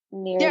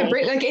 Nearly. Yeah,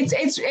 like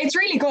it's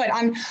really good.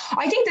 And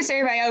I think the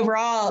survey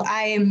overall,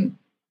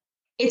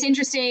 it's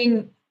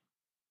interesting.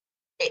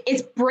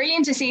 It's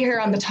brilliant to see her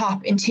on the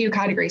top in 2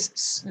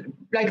 categories,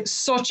 like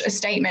such a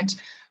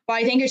statement. But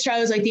I think it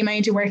shows like the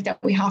amount of work that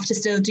we have to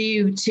still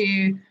do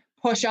to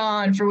push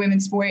on for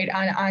women's sport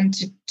and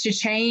to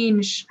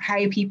change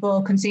how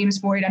people consume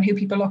sport and who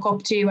people look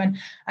up to, and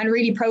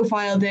really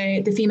profile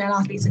the female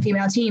athletes and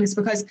female teams.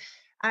 Because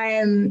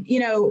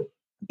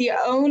the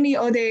only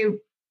other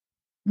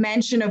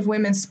mention of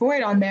women's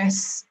sport on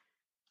this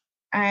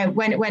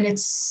when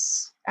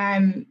it's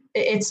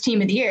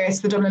team of the year,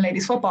 it's the Dublin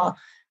Ladies Football.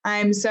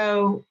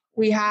 So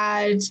we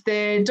had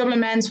the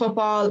Dublin Men's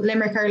Football,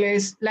 Limerick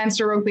Hurlers,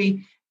 Leinster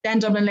Rugby, then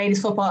Dublin Ladies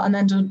Football, and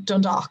then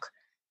Dundalk.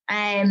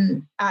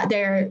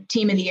 Their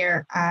team of the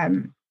year.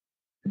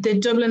 The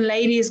Dublin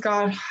Ladies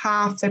got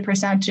half the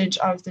percentage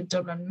of the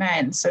Dublin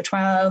Men, so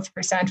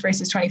 12%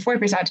 versus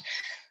 24%.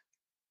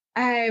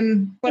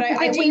 But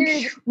I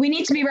think we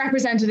need to be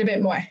represented a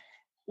bit more.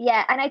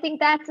 Yeah, and I think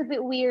that's a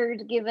bit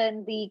weird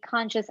given the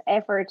conscious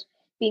effort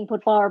being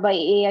put forward by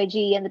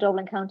AIG and the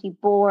Dublin County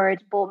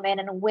Board, both men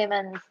and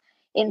women's,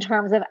 in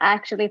terms of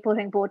actually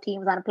putting both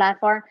teams on a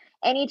platform.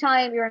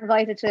 Anytime you're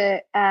invited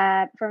to,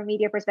 from a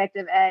media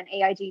perspective, an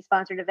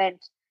AIG-sponsored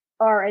event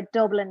or a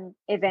Dublin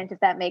event, if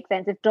that makes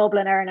sense, if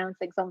Dublin are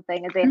announcing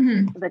something, as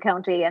in the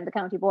county and the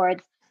county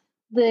boards,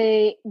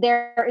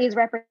 there is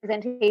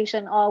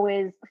representation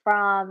always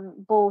from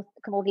both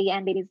camogie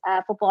and ladies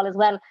football as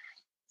well.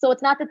 So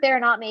it's not that they're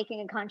not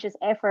making a conscious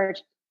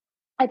effort.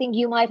 I think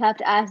you might have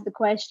to ask the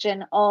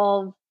question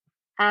of,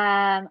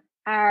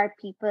 are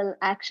people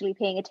actually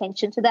paying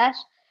attention to that?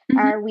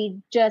 Are we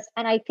just,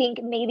 and I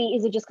think maybe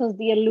is it just because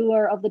the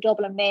allure of the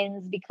Dublin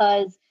men's,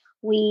 because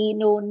we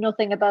know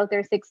nothing about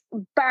their 6,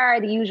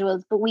 bar the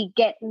usuals, but we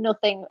get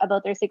nothing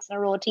about their 6 in a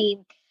row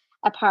team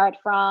apart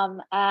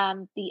from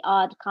the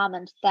odd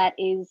comment that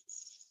is,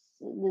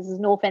 this is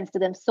no offense to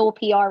them, so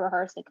PR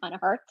rehearsed it kind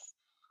of hurts.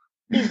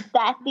 Is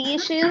that the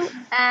issue?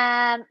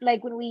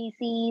 Like when we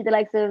see the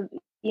likes of,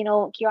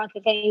 Kieran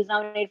Kilkenny, who's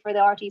nominated for the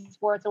RTE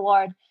Sports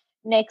Award,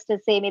 next to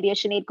say maybe a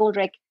Sinead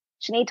Goldrick.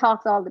 Sinead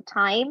talks all the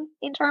time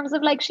in terms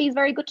of like she's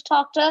very good to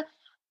talk to,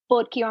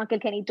 but Kieran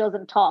Kilkenny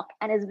doesn't talk,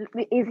 and is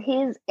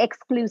his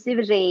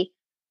exclusivity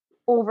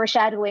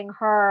overshadowing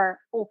her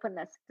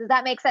openness? Does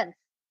that make sense?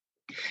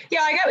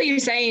 Yeah, I get what you're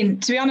saying.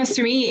 To be honest,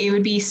 to me, it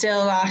would be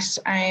still that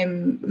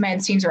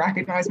men's teams are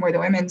recognised more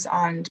than women's,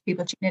 and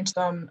people tune into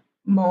them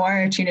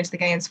more, tune into the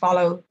games,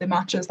 follow the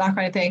matches, that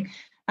kind of thing.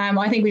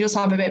 I think we just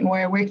have a bit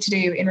more work to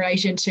do in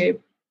relation to,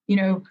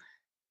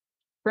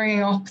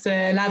 bringing up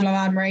the level of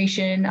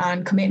admiration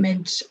and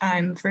commitment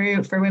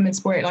for women's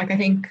sport. Like I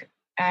think,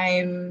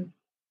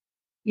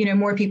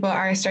 more people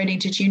are starting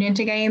to tune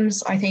into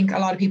games. I think a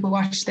lot of people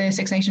watched the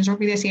Six Nations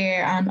Rugby this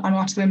year and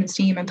watched the women's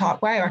team and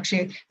thought, wow,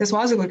 actually this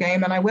was a good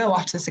game and I will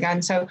watch this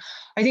again. So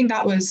I think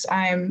that was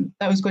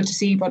good to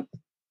see. But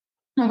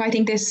look, I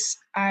think this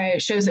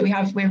shows that we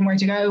have more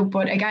to go.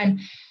 But again,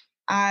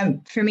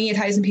 for me,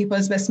 1,000 people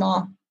is a bit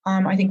small.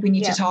 I think we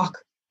need to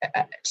talk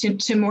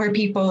to more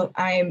people.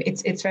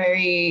 It's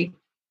very,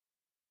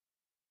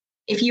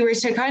 if you were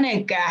to kind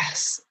of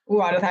guess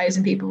what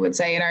 1,000 people would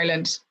say in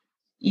Ireland,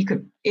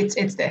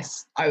 it's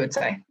this, I would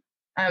say.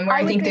 Where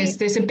I think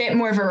there's a bit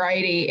more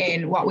variety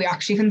in what we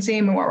actually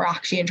consume and what we're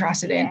actually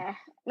interested in.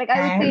 Like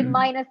I would say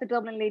minus the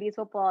Dublin Ladies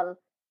Football,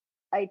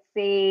 I'd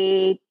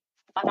say,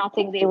 I'm not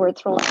saying they were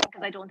thrown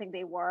because I don't think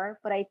they were,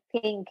 but I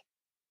think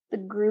the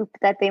group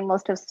that they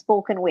must have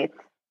spoken with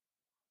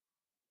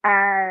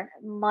are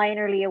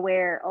minorly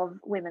aware of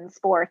women's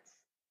sports,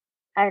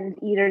 and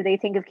either they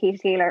think of Katie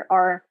Taylor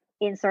or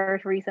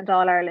insert recent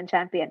All-Ireland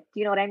champion. Do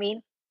you know what I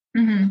mean?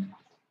 Mm-hmm.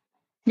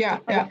 Yeah.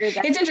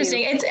 It's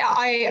interesting. It's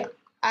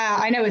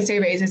I know with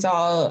surveys it's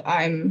all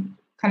kind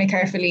of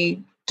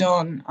carefully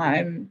done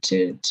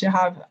to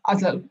have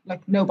as little,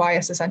 like, no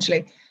bias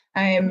essentially.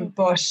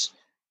 But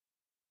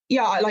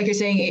yeah, like you're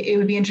saying, it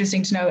would be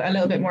interesting to know a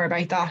little bit more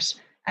about that.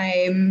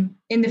 In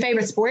the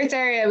favourite sports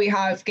area, we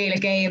have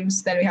Gaelic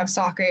games, then we have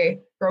soccer,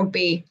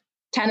 rugby,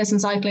 tennis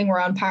and cycling were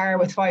on par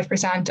with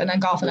 5%, and then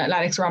golf and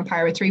athletics were on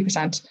par with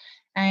 3%.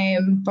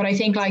 But I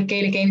think like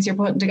Gaelic games you're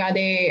putting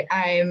together,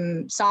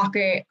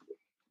 soccer,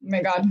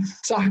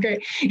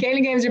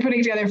 Gaelic games you're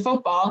putting together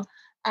football,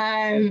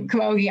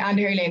 camogie and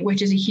hurling,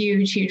 which is a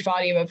huge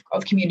volume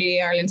of community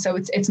in Ireland. So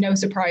it's no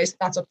surprise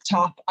that's up the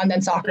top, and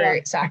then soccer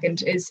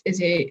second is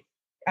a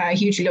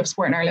hugely loved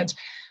sport in Ireland.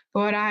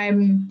 But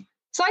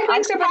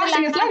cycling,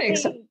 surpassing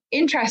athletics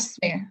interests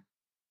me.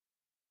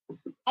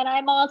 And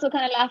I'm also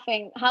kind of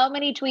laughing. How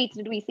many tweets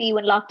did we see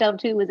when lockdown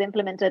 2 was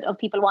implemented of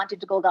people wanting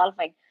to go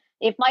golfing?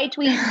 If my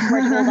tweets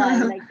were to go by,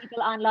 like,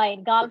 people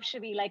online, golf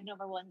should be like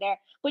number one there.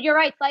 But you're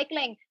right,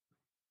 cycling.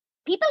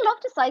 People love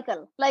to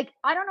cycle. Like,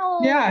 I don't know,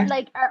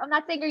 like, I'm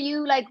not saying are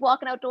you like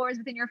walking outdoors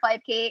within your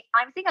 5K.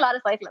 I'm seeing a lot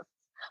of cyclists.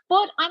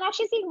 But I'm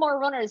actually seeing more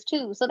runners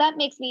too. So that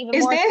makes me even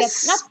more not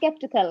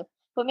skeptical,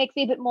 but makes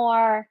me a bit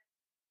more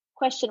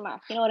question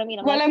mark. You know what I mean?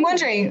 I'm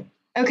wondering,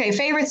 okay,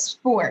 favorite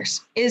sport.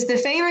 Is the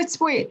favorite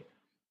sport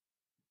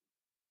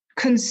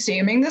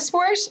consuming the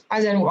sport,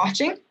 as in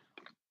watching,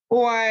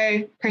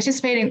 or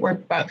participating, or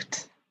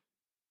both?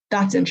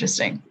 That's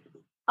interesting.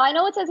 I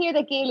know it says here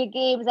that Gaelic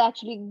games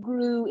actually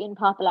grew in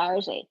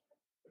popularity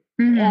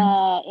in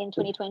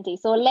 2020.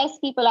 So less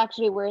people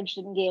actually were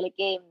interested in Gaelic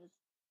games.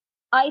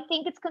 I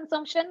think it's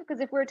consumption,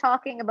 because if we're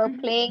talking about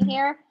playing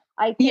here,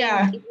 I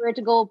think if we were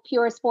to go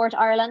pure sport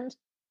Ireland,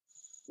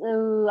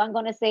 so I'm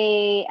going to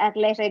say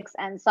athletics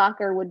and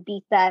soccer would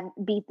beat them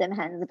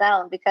hands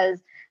down,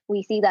 because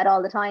we see that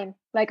all the time.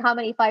 Like, how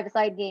many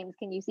five-a-side games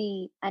can you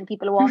see and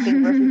people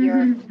walking versus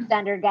your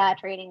standard GA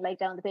training like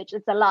down the pitch?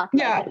 It's a lot.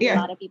 There's a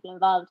lot of people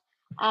involved.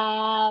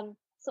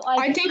 So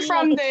I think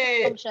from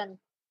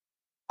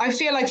I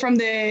feel like from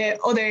the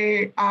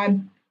other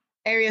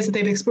areas that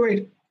they've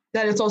explored,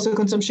 that it's also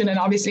consumption. And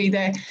obviously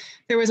there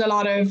was a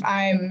lot of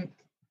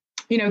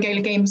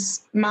Gaelic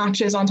games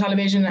matches on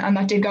television, and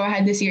that did go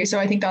ahead this year. So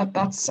I think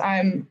that's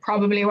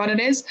probably what it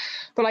is.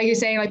 But like you're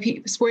saying,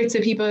 like sports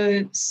that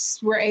people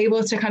were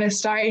able to kind of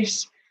start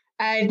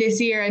this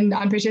year and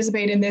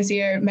participate in this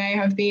year may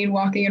have been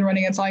walking and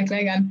running and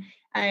cycling, and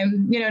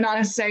not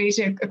necessarily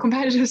to a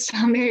competitive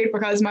standard,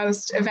 because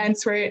most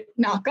events were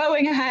not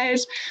going ahead.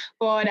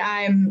 But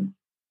I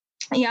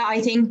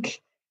think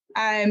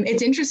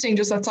it's interesting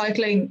just that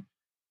cycling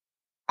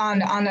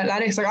and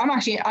athletics, like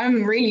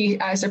I'm really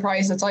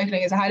surprised that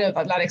cycling is ahead of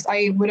athletics.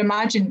 I would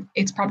imagine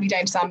it's probably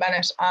down to Sam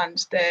Bennett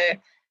and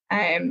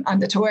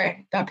the tour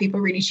that people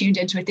really tuned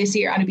into it this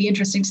year, and it'd be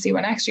interesting to see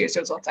what next year's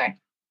results are.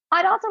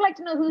 I'd also like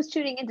to know who's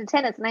tuning into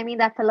tennis, and I mean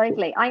that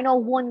politely. I know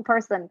one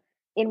person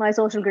in my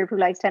social group who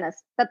likes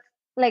tennis. That's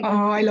like,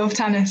 I love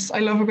tennis. I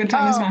love a good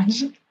tennis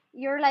match.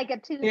 You're like a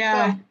two.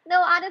 Yeah.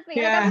 No, honestly,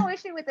 like, I have no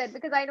issue with it,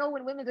 because I know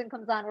when Wimbledon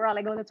comes on, we're all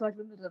like, oh, let's watch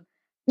Wimbledon.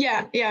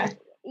 Yeah.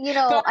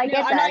 But, I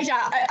get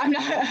that.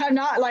 I'm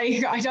not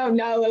like, I don't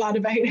know a lot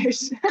about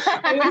it.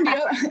 I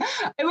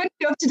wouldn't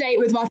be up to date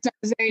with what's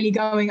necessarily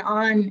going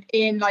on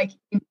in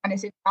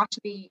tennis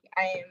internationally.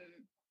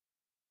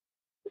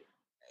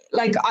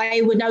 Like,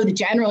 I would know the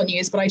general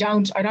news, but I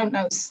don't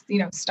know,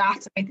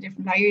 stats about the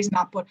different players and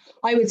that. But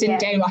I would sit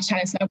down and watch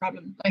tennis, no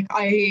problem. Like,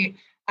 I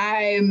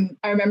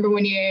remember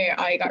one year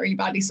I got really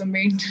badly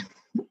sunburned.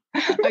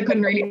 I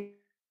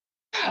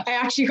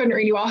actually couldn't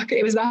really walk.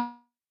 It was that.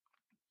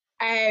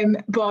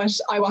 But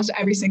I watched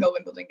every single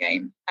Wimbledon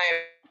game.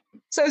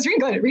 So it was really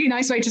good, really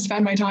nice way to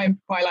spend my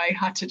time while I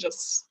had to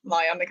just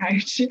lie on the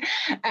couch.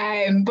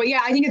 But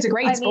yeah, I think it's a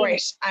great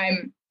sport.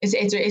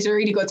 It's a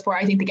really good sport.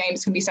 I think the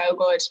games can be so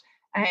good.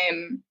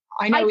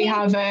 I know we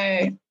have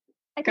I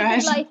think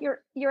in life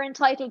you're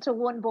entitled to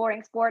one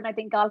boring sport, and I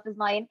think golf is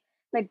mine.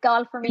 Like,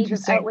 golf for me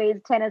just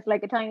outweighs tennis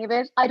like a tiny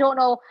bit. I don't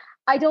know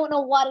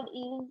what it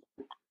is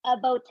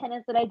about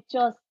tennis that I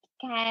just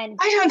can't.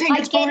 I don't think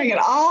it's boring at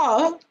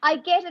all. I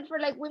get it for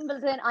like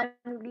Wimbledon. I'm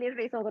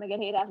literally so going to get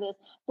hate after this,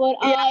 but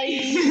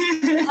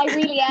I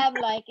really am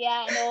like,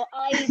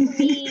 for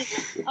me,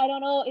 I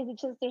don't know, is it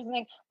just there's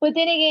something? But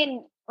then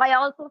again, I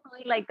also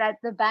find like that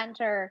the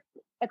banter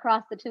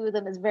across the two of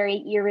them is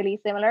very eerily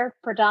similar,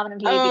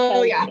 predominantly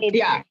because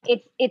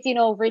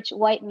it's rich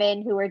white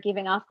men who are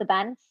giving off the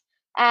bants,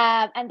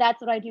 and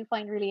that's what I do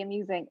find really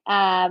amusing.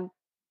 But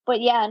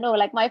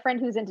like my friend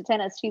who's into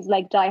tennis, she's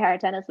like diehard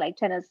tennis, like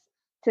tennis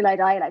till I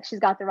die. Like, she's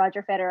got the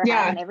Roger Federer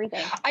hat and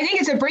everything. I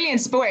think it's a brilliant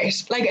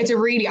sport. Like, I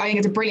think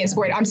it's a brilliant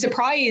sport. I'm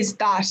surprised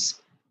that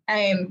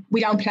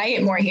we don't play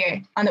it more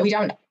here, and that we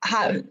don't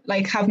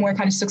have more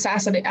kind of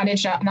success at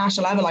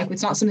international level. Like,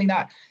 it's not something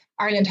that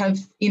Ireland have,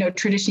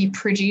 traditionally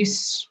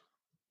produced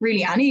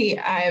really any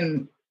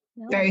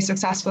very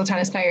successful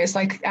tennis players.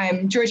 Like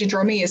Georgia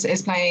Drummy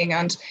is playing,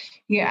 and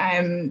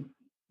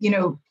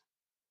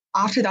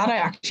after that I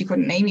actually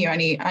couldn't name you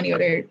any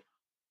other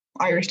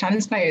Irish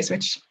tennis players,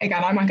 which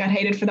again I might get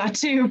hated for that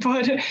too,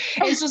 but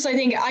it's just I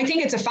think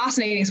it's a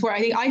fascinating sport.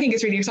 I think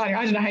it's really exciting.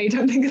 I don't know how you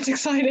don't think it's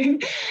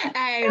exciting.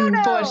 I don't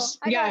know. It's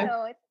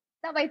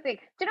not my thing.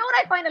 Do you know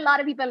what I find a lot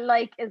of people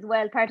like as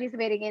well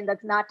participating in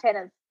that's not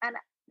tennis? And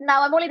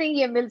now I'm only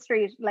thinking of Mill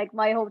Street, like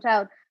my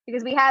hometown,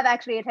 because we have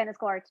actually a tennis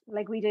court.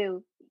 Like we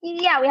do.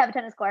 Yeah, we have a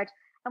tennis court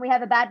and we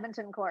have a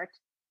badminton court.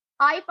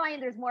 I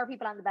find there's more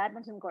people on the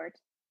badminton court.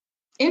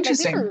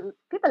 Interesting. Like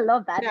people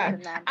love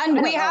badminton, man.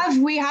 And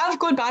we have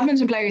good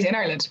badminton players in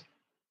Ireland.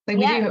 Like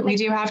we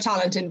do have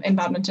talent in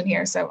badminton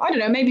here. So I don't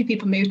know, maybe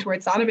people move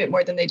towards that a bit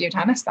more than they do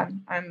tennis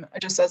then.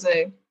 Just as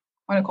a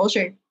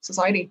culture,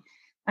 society.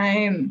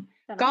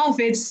 Golf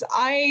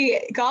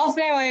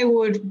now I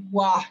would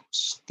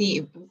watch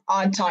the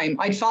odd time.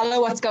 I'd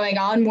follow what's going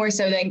on more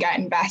so than get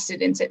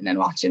invested in sitting and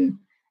watching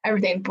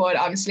everything. But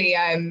obviously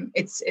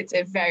it's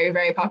a very,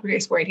 very popular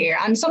sport here,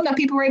 and something that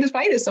people were able to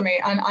play this summer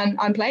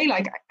and play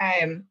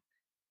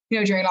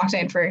during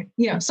lockdown for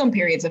some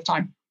periods of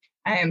time,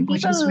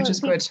 which is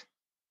good.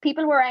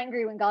 People were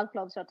angry when golf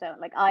clubs shut down.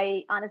 Like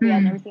I honestly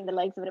I've never seen the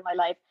likes of it in my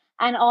life.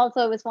 And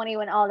also it was funny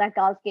when all that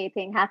Golfgate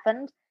thing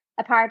happened,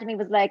 a part of me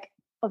was like,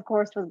 of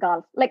course it was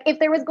golf. Like if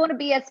there was going to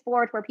be a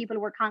sport where people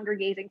were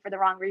congregating for the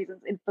wrong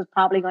reasons, it was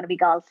probably going to be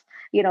golf,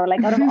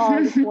 like out of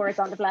all the sports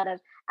on the planet.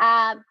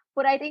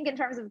 But I think in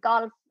terms of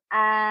golf,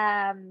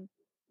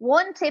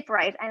 one tip,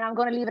 right, and I'm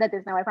going to leave it at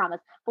this now, I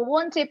promise. But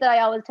one tip that I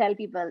always tell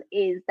people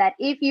is that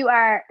if you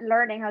are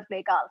learning how to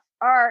play golf,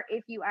 or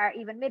if you are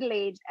even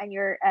middle-aged and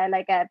you're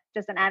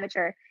just an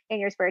amateur in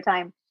your spare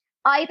time,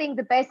 I think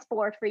the best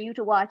sport for you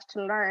to watch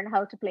to learn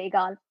how to play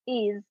golf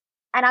is,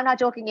 and I'm not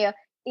joking you,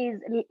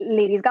 is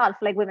ladies golf,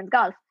 like women's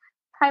golf.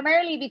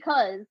 Primarily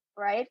because,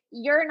 right,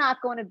 you're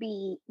not going to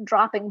be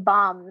dropping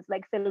bombs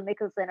like Phil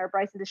Mickelson or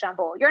Bryson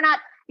DeChambeau.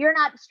 You're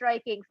not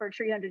striking for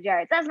 300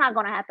 yards. That's not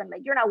going to happen.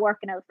 Like you're not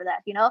working out for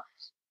that,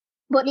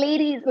 But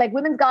ladies, like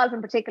women's golf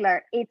in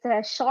particular, it's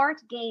a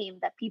short game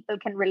that people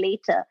can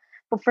relate to.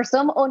 But for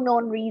some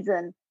unknown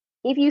reason,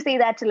 if you say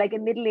that to like a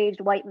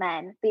middle-aged white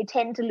man, they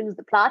tend to lose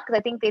the plot because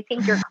I think they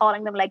think you're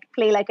calling them like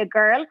play like a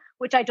girl,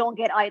 which I don't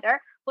get either.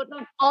 But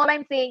look, all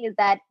I'm saying is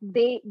that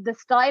the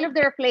style of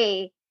their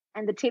play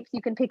and the tips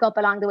you can pick up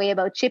along the way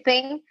about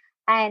chipping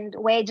and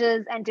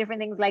wedges and different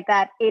things like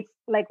that, it's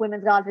like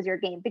women's golf is your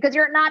game, because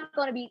you're not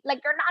going to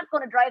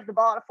drive the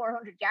ball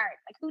 400 yards.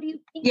 Like who do you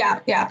think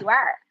you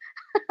are?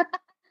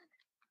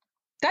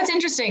 That's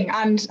interesting.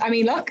 And I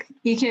mean, look,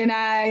 you can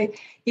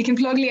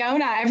plug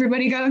Leona.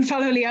 Everybody go and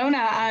follow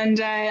Leona and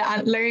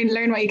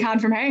learn what you can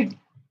from her.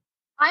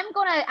 I'm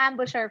going to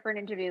ambush her for an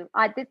interview.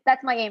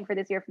 That's my aim for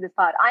this year for this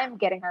pod. I am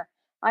getting her.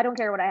 I don't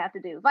care what I have to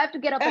do. If I have to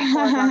get up at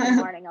 4 o'clock in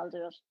the morning, I'll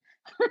do it.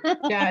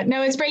 Yeah,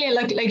 no, it's brilliant.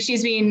 Look, like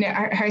she's been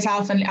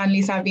herself and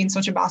Lisa have been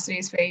such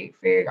ambassadors for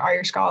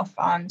Irish golf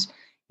and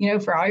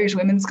for Irish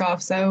women's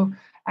golf. So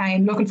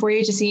I'm looking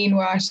forward to seeing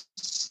what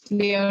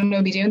Leona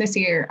will be doing this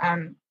year.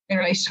 In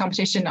relation to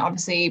competition,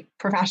 obviously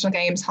professional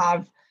games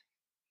have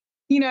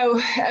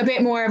a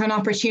bit more of an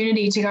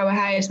opportunity to go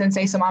ahead than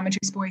say some amateur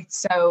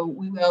sports. So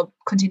we will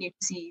continue to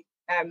see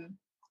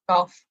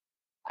golf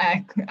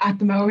at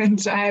the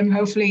moment.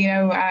 Hopefully,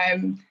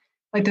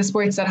 like the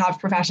sports that have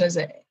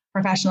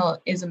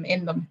professionalism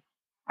in them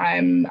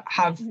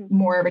have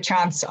more of a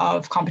chance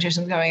of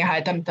competitions going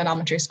ahead than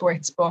amateur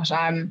sports. But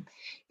I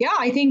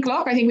think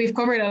we've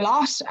covered a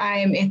lot.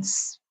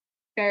 It's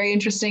very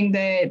interesting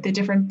the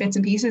different bits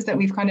and pieces that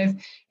we've kind of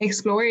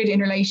explored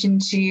in relation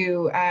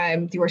to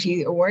the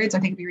RTE Awards. I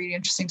think it'd be really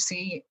interesting to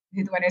see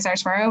who the winners are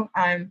tomorrow.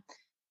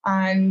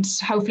 And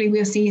hopefully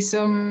we'll see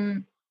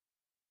some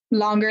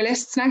longer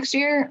lists next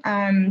year,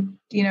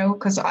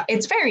 because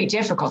it's very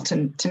difficult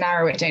to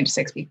narrow it down to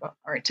 6 people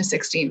or to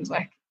 6 teams,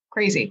 like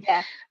crazy.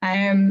 Yeah.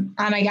 And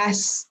I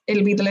guess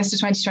it'll be the list of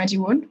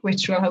 2021,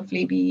 which will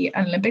hopefully be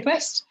an Olympic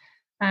list.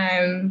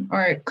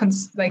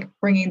 Like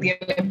bringing the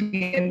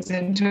Olympians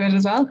into it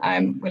as well.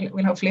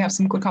 We'll hopefully have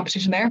some good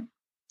competition there.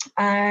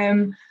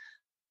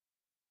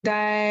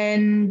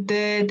 Then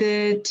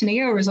the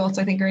Teneo results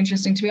I think are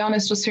interesting. To be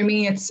honest, just for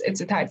me, it's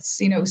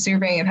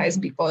surveying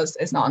 1,000 people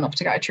is not enough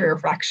to get a true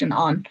reflection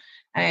on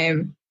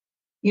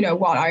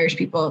what Irish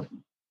people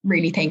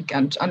really think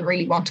and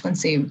really want to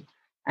consume.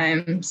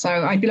 So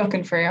I'd be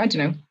looking for, I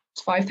don't know,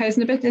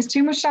 5,000 a bit is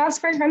too much to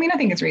ask for. I mean, I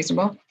think it's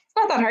reasonable. It's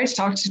not that hard to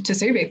talk to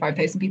survey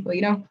 5,000 people,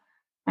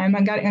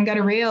 and get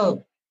a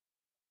real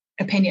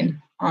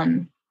opinion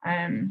on,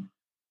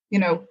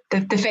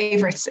 the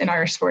favourites in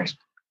Irish sport.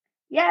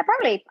 Yeah,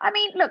 probably. I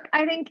mean, look,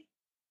 I think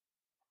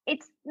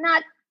it's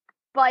not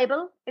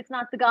Bible. It's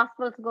not the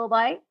gospel to go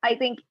by. I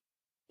think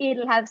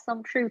it'll have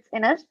some truth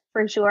in it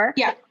for sure.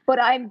 Yeah.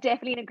 But I'm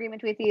definitely in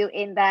agreement with you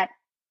in that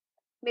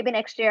maybe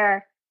next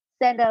year,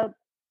 send out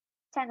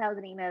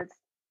 10,000 emails,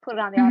 put it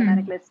on the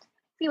automatic list,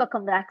 see what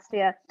comes next to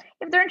you.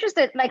 If they're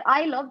interested, like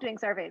I love doing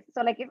surveys.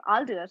 So like if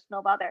I'll do it,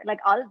 no bother. Like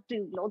I'll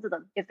do loads of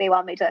them if they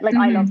want me to. Like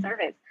I love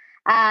surveys.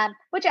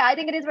 But yeah, I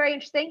think it is very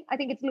interesting. I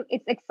think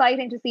it's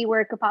exciting to see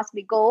where it could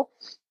possibly go.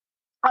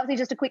 Obviously,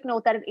 just a quick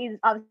note that it is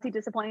obviously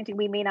disappointing.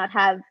 We may not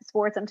have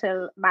sports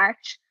until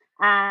March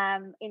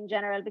in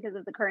general because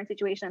of the current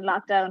situation and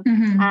lockdown.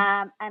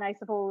 And I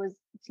suppose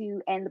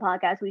to end the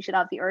podcast, we should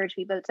obviously urge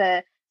people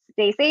to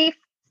stay safe,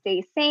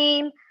 stay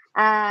sane,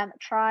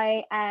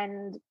 try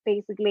and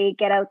basically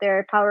get out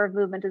there. Power of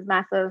movement is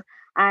massive.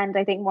 And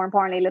I think more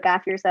importantly, look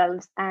after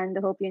yourselves. And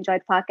I hope you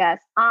enjoyed the podcast.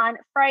 On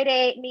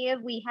Friday,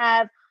 Niamh, we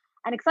have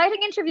an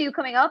exciting interview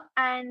coming up,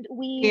 and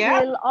we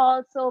will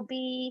also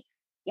be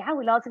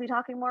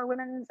talking more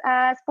women's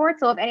sports.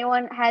 So if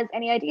anyone has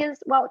any ideas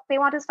what they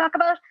want us to talk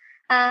about,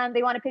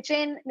 they want to pitch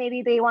in,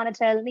 maybe they want to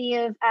tell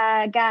Niamh,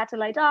 "Ga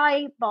till I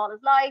die, ball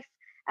is life."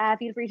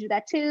 Feel free to do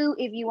that too.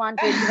 If you want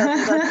to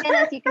about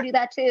tennis, you can do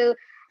that too.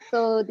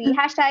 So the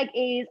hashtag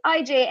is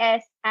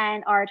IJS,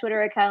 and our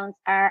Twitter accounts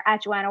are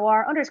at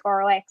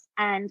JoannaWar_OX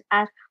and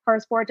at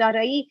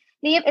hersport.ie.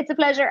 Niamh, it's a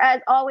pleasure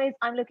as always.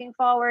 I'm looking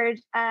forward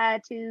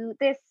to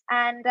this,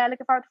 and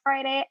looking forward to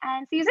Friday,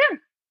 and see you soon.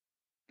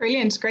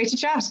 Brilliant. Great to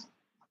chat.